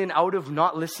falling in and out of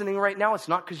not listening right now, it's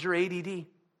not because you're ADD.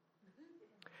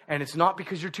 And it's not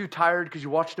because you're too tired because you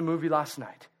watched a movie last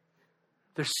night.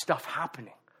 There's stuff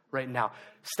happening right now.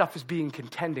 Stuff is being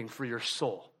contending for your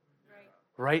soul.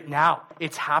 Right now.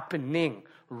 It's happening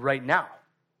right now.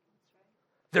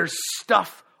 There's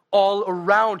stuff all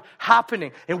around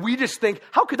happening. And we just think,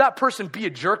 how could that person be a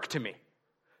jerk to me?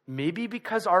 Maybe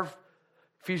because our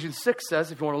Ephesians 6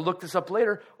 says, if you want to look this up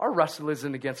later, our wrestle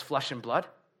isn't against flesh and blood.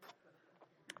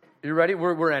 You ready?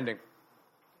 We're ending.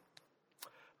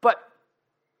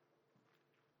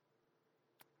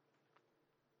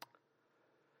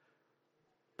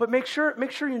 But make sure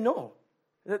you know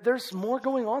that there's more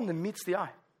going on than meets the eye.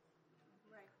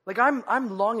 Like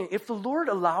I'm longing. If the Lord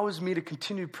allows me to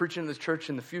continue preaching in this church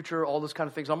in the future, all those kind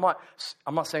of things, I'm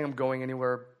not saying I'm going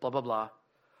anywhere, blah, blah, blah.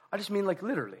 I just mean like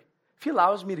literally. If he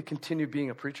allows me to continue being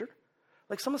a preacher,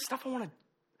 like some of the stuff I want to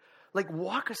like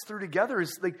walk us through together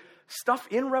is like stuff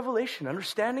in Revelation,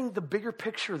 understanding the bigger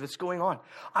picture that's going on.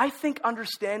 I think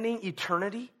understanding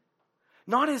eternity,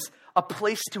 not as a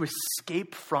place to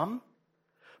escape from,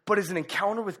 but as an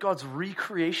encounter with God's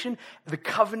recreation, the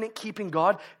covenant-keeping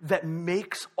God that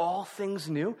makes all things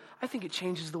new, I think it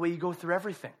changes the way you go through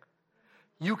everything.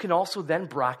 You can also then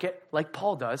bracket, like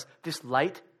Paul does, this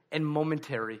light and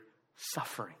momentary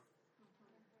suffering.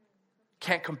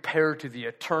 Can't compare to the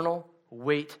eternal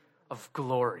weight of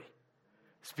glory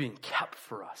that's being kept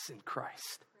for us in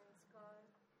Christ.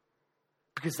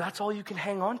 Because that's all you can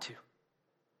hang on to.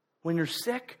 When you're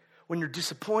sick, when you're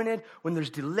disappointed, when there's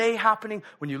delay happening,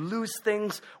 when you lose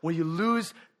things, when you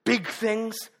lose big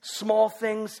things, small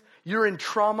things, you're in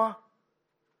trauma.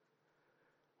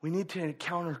 We need to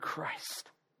encounter Christ.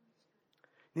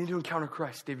 We need to encounter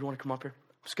Christ. Dave, you want to come up here?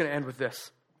 I'm just going to end with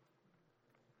this.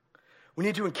 We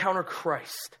need to encounter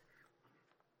Christ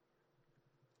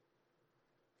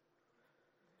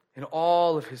in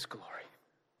all of his glory.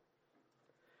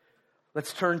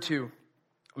 Let's turn to,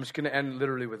 I'm just going to end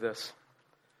literally with this.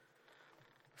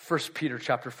 1 Peter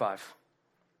chapter 5.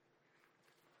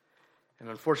 And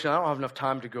unfortunately, I don't have enough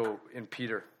time to go in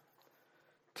Peter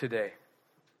today.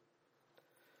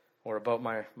 Or about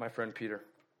my friend Peter.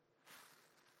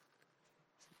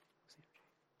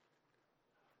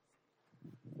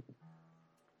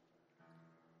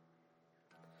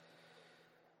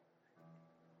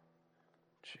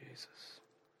 Jesus.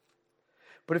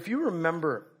 But if you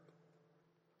remember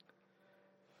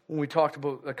when we talked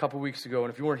about a couple weeks ago,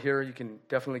 and if you weren't here, you can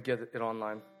definitely get it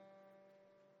online.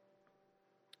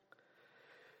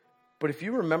 But if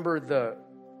you remember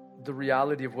the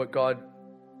reality of what God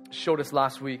showed us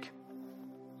last week,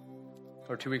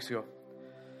 or 2 weeks ago.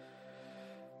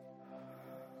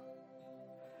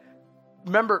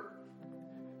 Remember,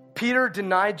 Peter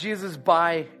denied Jesus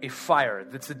by a fire.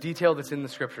 That's a detail that's in the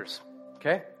scriptures.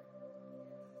 Okay?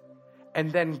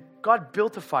 And then God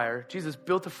built a fire, Jesus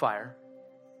built a fire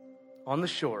on the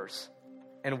shores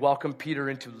and welcomed Peter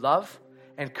into love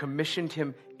and commissioned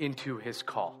him into his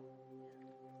call.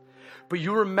 But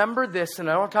you remember this, and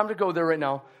I don't have time to go there right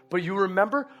now, but you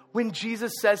remember when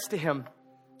Jesus says to him,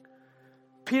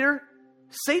 Peter,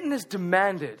 Satan has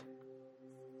demanded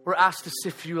or asked to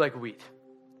sift you like wheat.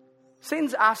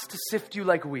 Satan's asked to sift you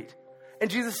like wheat. And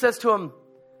Jesus says to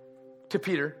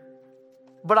Peter,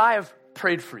 but I have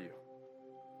prayed for you.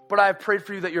 But I have prayed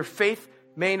for you that your faith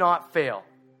may not fail.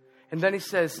 And then he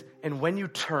says, and when you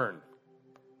turn,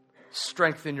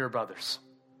 strengthen your brothers.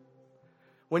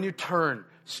 When you turn,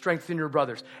 strengthen your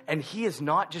brothers. And he is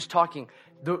not just talking,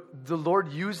 the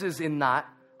Lord uses in that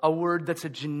a word that's a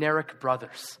generic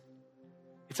brothers.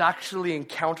 It's actually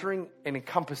encountering and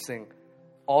encompassing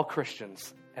all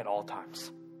Christians at all times.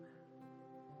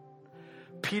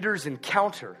 Peter's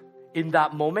encounter in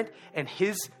that moment and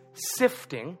his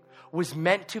sifting was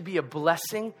meant to be a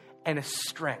blessing and a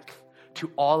strength to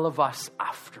all of us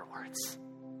afterwards.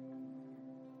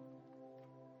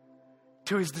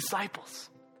 To his disciples.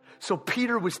 So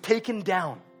Peter was taken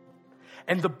down.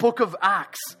 And the book of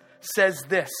Acts says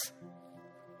this.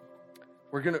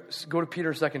 We're going to go to Peter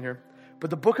in a second here. But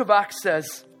the book of Acts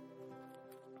says,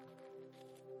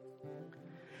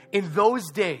 in those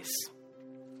days,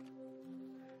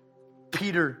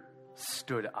 Peter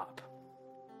stood up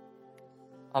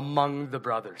among the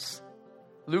brothers.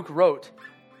 Luke wrote,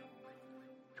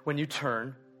 when you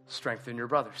turn, strengthen your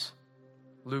brothers.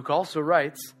 Luke also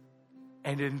writes,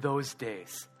 and in those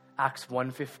days, Acts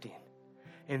 1:15,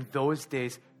 in those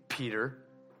days, Peter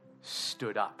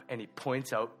stood up. And he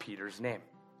points out Peter's name.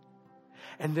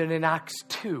 And then in Acts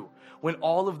 2, when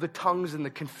all of the tongues and the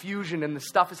confusion and the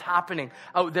stuff is happening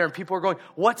out there and people are going,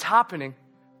 what's happening?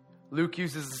 Luke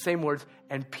uses the same words,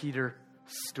 and Peter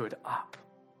stood up.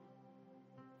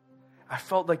 I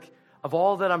felt like of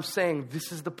all that I'm saying,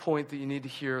 this is the point that you need to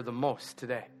hear the most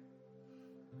today.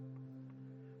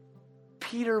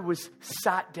 Peter was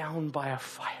sat down by a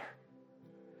fire.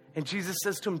 And Jesus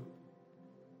says to him,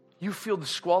 you feel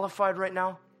disqualified right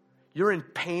now? You're in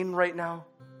pain right now?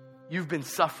 You've been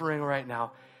suffering right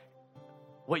now.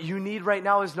 What you need right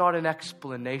now is not an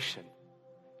explanation.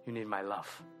 You need my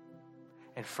love.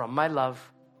 And from my love,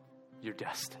 your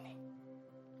destiny.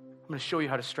 I'm going to show you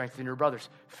how to strengthen your brothers.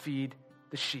 Feed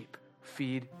the sheep.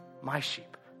 Feed my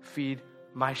sheep. Feed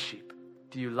my sheep.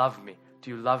 Do you love me?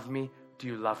 Do you love me? Do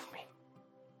you love me?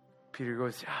 Peter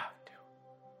goes, yeah, I do.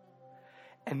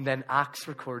 And then Acts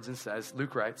records and says,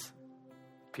 Luke writes,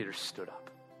 Peter stood up.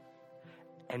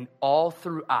 And all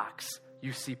through Acts,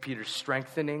 you see Peter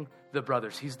strengthening the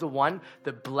brothers. He's the one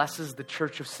that blesses the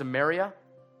church of Samaria,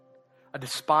 a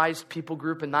despised people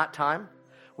group in that time,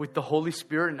 with the Holy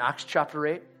Spirit in Acts chapter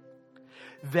 8.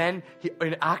 Then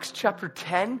in Acts chapter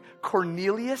 10,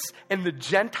 Cornelius and the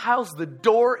Gentiles, the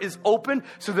door is open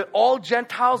so that all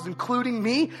Gentiles, including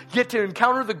me, get to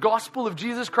encounter the gospel of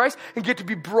Jesus Christ and get to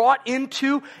be brought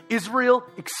into Israel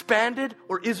expanded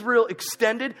or Israel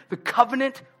extended, the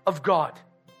covenant of God.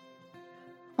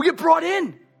 We get brought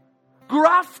in,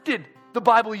 grafted, the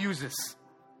Bible uses.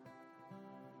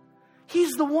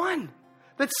 He's the one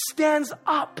that stands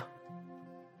up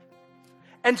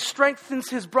and strengthens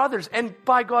his brothers. And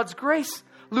by God's grace,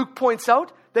 Luke points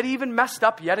out that he even messed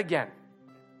up yet again.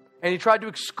 And he tried to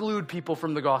exclude people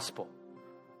from the gospel.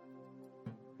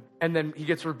 And then he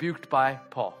gets rebuked by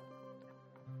Paul.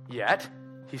 Yet,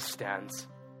 he stands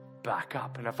back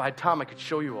up. And if I had time, I could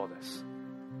show you all this.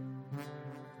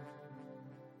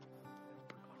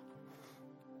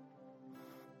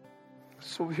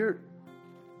 So here,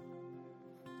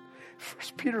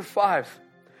 1 Peter 5.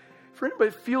 For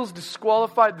anybody that feels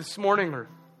disqualified this morning or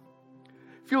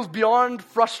feels beyond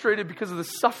frustrated because of the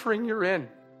suffering you're in,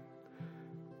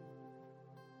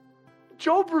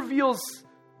 Job reveals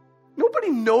nobody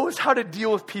knows how to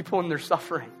deal with people in their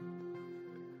suffering.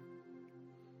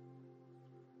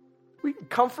 We can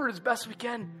comfort as best we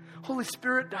can. Holy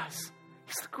Spirit does.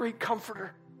 He's the great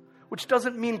comforter, which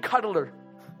doesn't mean cuddler.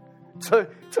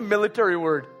 It's a military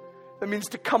word. That means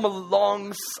to come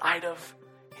alongside of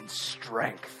in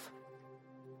strength.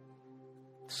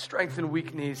 Strength in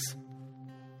weak knees.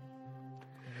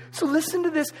 So listen to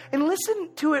this and listen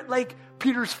to it like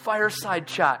Peter's fireside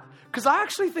chat. Because I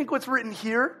actually think what's written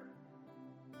here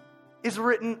is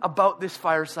written about this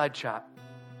fireside chat.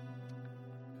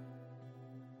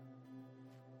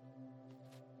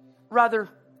 Rather,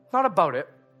 not about it,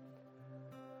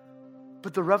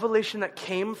 but the revelation that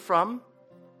came from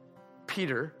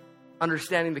Peter,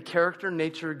 understanding the character,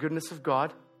 nature, goodness of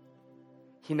God,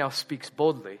 he now speaks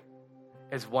boldly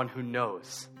as one who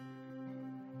knows.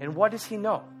 And what does he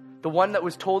know? The one that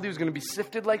was told he was going to be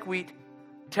sifted like wheat,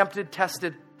 tempted,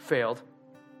 tested, failed,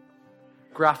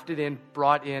 grafted in,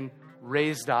 brought in,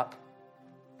 raised up.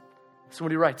 So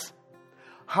what he writes,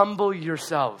 humble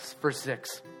yourselves, verse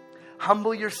 6.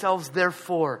 Humble yourselves,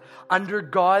 therefore, under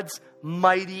God's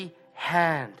mighty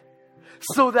hand,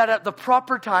 so that at the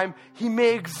proper time he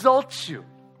may exalt you.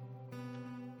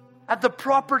 At the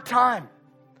proper time,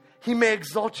 he may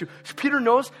exalt you. Peter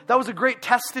knows that was a great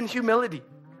test in humility.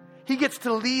 He gets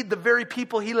to lead the very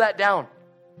people he let down.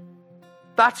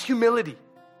 That's humility.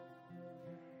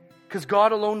 Because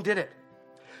God alone did it.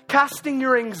 Casting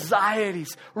your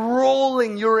anxieties,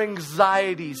 rolling your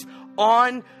anxieties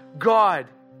on God,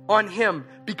 on him,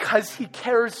 because he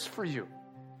cares for you.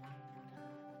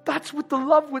 That's what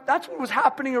that's what was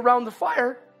happening around the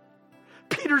fire.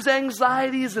 Peter's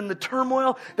anxieties and the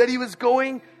turmoil that he was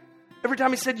going. Every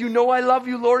time he said, you know I love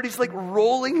you, Lord, he's like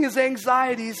rolling his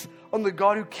anxieties on the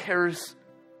God who cares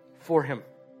for him.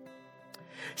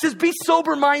 He says, be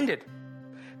sober-minded.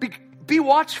 Be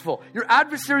watchful. Your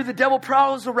adversary, the devil,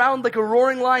 prowls around like a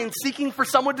roaring lion, seeking for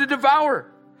someone to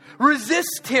devour.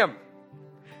 Resist him.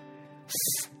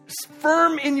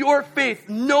 Firm in your faith,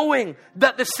 knowing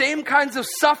that the same kinds of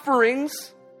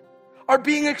sufferings are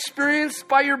being experienced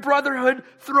by your brotherhood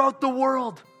throughout the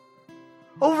world.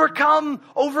 Overcome,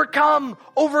 overcome,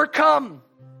 overcome.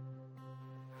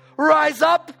 Rise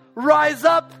up, rise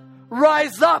up,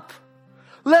 rise up.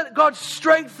 Let God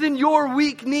strengthen your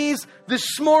weak knees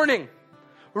this morning.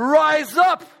 Rise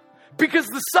up, because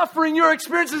the suffering you're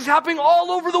experiencing is happening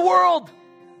all over the world.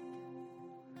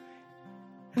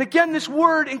 And again, this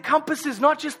word encompasses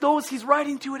not just those he's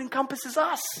writing to, it encompasses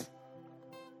us.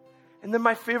 And then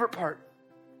my favorite part.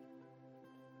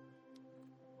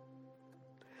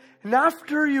 And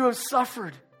after you have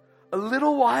suffered a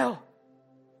little while,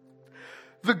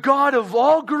 the God of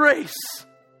all grace,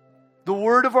 the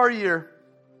word of our year,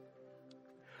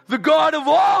 the God of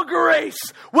all grace,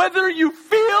 whether you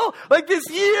feel like this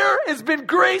year has been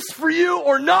grace for you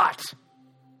or not,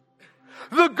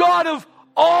 the God of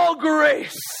all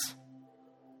grace,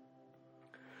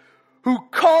 who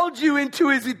called you into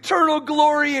his eternal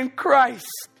glory in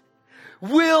Christ,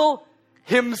 will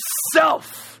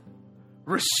himself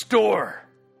restore,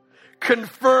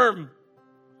 confirm,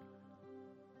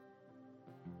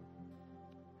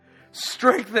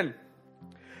 strengthen,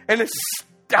 and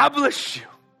establish you.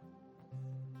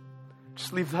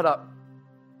 Just leave that up.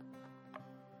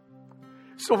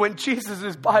 So when Jesus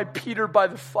is by Peter by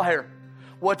the fire,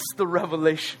 what's the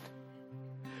revelation?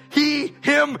 He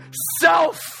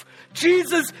himself,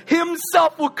 Jesus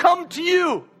himself, will come to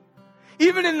you,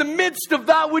 even in the midst of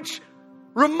that which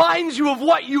reminds you of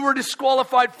what you were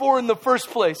disqualified for in the first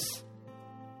place.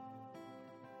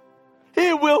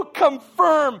 He will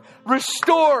confirm,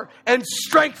 restore, and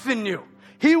strengthen you.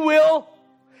 He will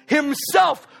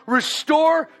himself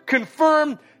restore,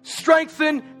 confirm,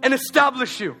 strengthen, and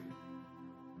establish you.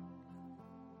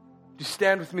 Do you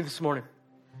stand with me this morning?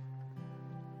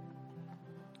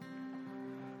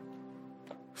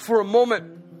 For a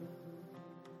moment,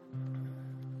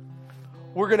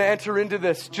 we're going to enter into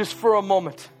this just for a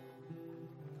moment.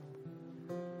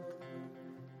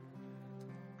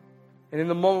 And in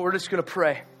the moment, we're just going to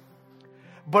pray.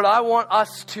 But I want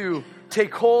us to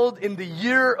take hold in the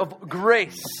year of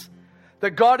grace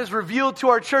that God has revealed to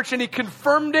our church, and he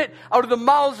confirmed it out of the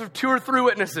mouths of 2 or 3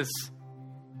 witnesses.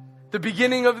 The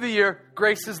beginning of the year,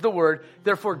 grace is the word.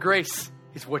 Therefore, grace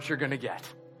is what you're going to get.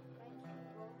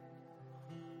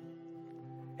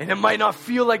 And it might not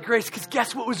feel like grace, because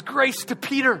guess what was grace to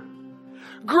Peter?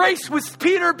 Grace was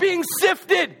Peter being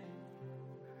sifted.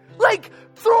 Like,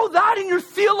 throw that in your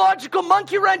theological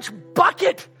monkey wrench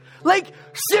bucket. Like,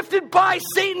 sifted by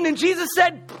Satan. And Jesus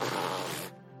said,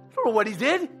 I don't know what he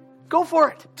did. Go for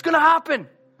it. It's going to happen.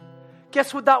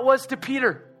 Guess what that was to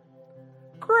Peter?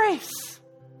 Grace.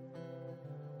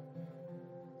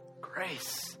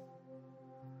 Grace.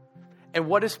 And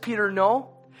what does Peter know?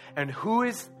 And who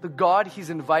is the God he's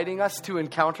inviting us to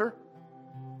encounter?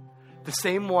 The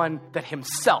same one that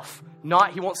himself,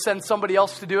 he won't send somebody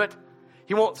else to do it.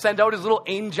 He won't send out his little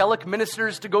angelic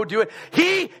ministers to go do it.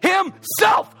 He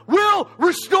himself will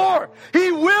restore.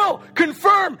 He will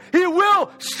confirm. He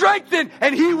will strengthen.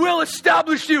 And he will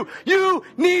establish you. You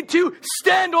need to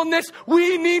stand on this.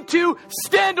 We need to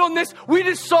stand on this. We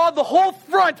just saw the whole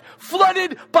front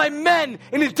flooded by men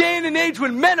in a day and an age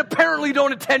when men apparently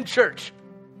don't attend church.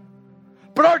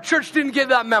 But our church didn't get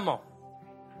that memo.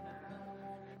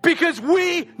 Because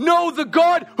we know the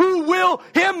God who will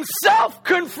himself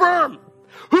confirm,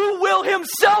 who will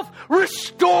himself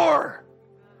restore,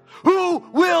 who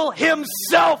will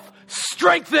himself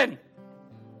strengthen,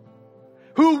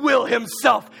 who will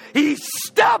himself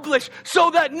establish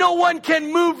so that no one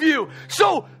can move you.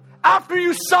 So after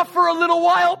you suffer a little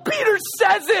while, Peter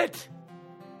says it.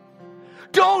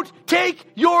 Don't take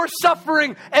your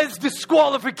suffering as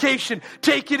disqualification.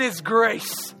 Take it as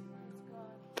grace.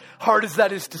 Hard as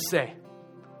that is to say.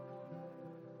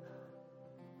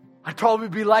 I'd probably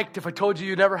be liked if I told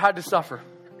you never had to suffer.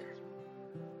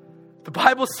 The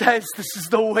Bible says this is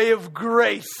the way of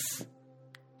grace.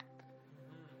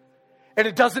 And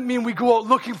it doesn't mean we go out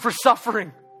looking for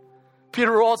suffering.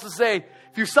 Peter will also say,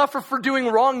 if you suffer for doing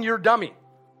wrong, you're a dummy.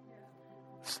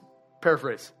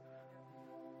 Paraphrase.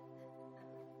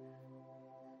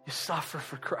 You suffer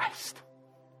for Christ.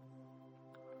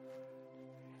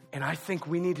 And I think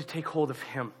we need to take hold of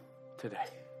him today.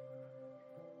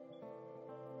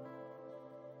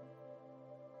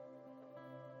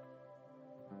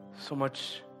 So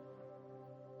much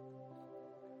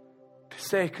to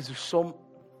say, because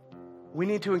we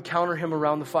need to encounter him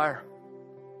around the fire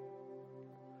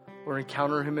or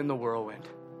encounter him in the whirlwind.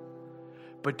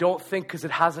 But don't think because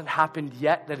it hasn't happened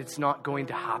yet that it's not going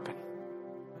to happen.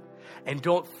 And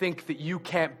don't think that you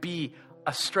can't be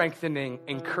a strengthening,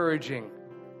 encouraging,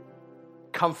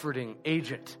 comforting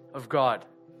agent of God.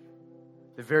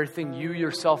 The very thing you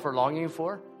yourself are longing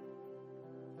for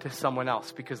to someone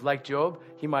else. Because like Job,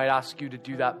 he might ask you to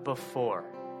do that before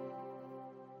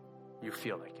you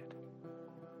feel like it.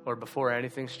 Or before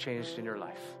anything's changed in your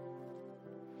life.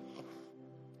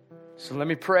 So let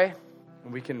me pray,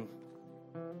 and we can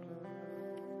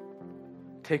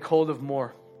take hold of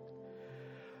more.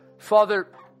 Father,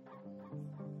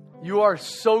 you are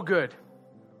so good.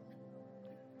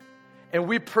 And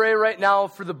we pray right now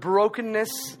for the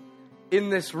brokenness in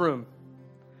this room,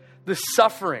 the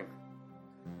suffering,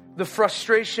 the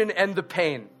frustration, and the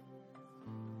pain.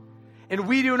 And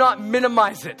we do not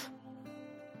minimize it,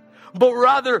 but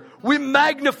rather we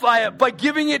magnify it by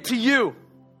giving it to you.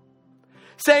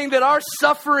 Saying that our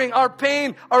suffering, our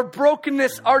pain, our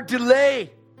brokenness, our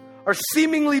delay, our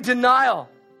seemingly denial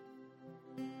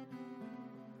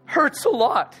hurts a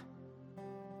lot.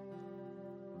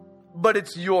 But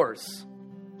it's yours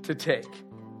to take.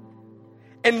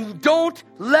 And don't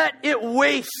let it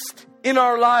waste in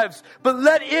our lives, but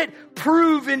let it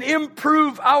prove and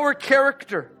improve our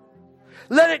character.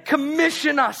 Let it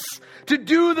commission us to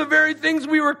do the very things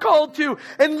we were called to.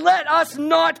 And let us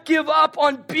not give up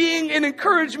on being an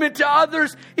encouragement to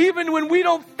others, even when we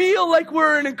don't feel like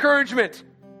we're an encouragement.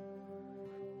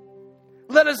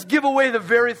 Let us give away the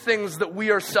very things that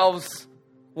we ourselves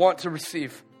want to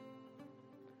receive,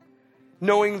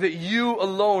 knowing that you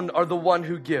alone are the one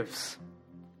who gives.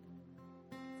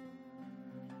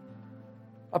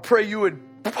 I pray you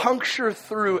would puncture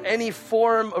through any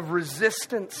form of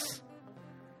resistance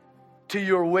to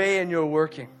your way and your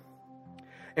working.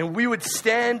 And we would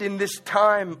stand in this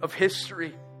time of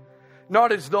history,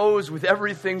 not as those with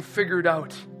everything figured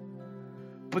out,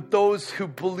 but those who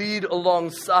bleed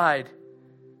alongside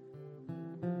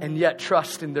and yet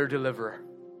trust in their deliverer.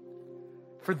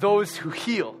 For those who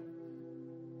heal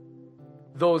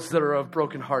those that are of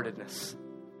brokenheartedness.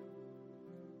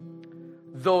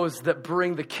 Those that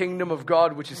bring the kingdom of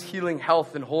God, which is healing,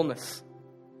 health, and wholeness.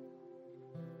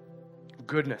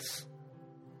 Goodness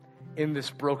in this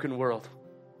broken world.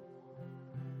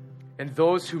 And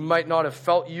those who might not have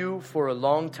felt you for a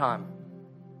long time,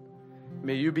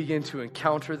 may you begin to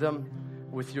encounter them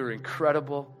with your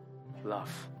incredible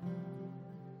love.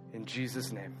 In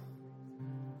Jesus' name.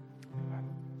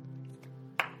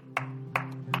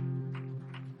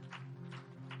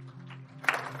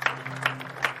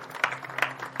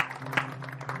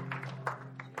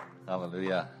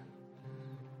 Hallelujah.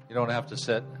 You don't have to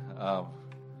sit. There'll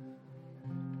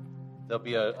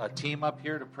be a team up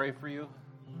here to pray for you.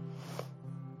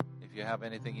 If you have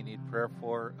anything you need prayer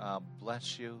for,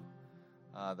 bless you.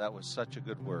 That was such a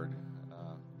good word.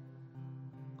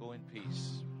 Go in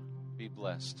peace. Be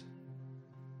blessed.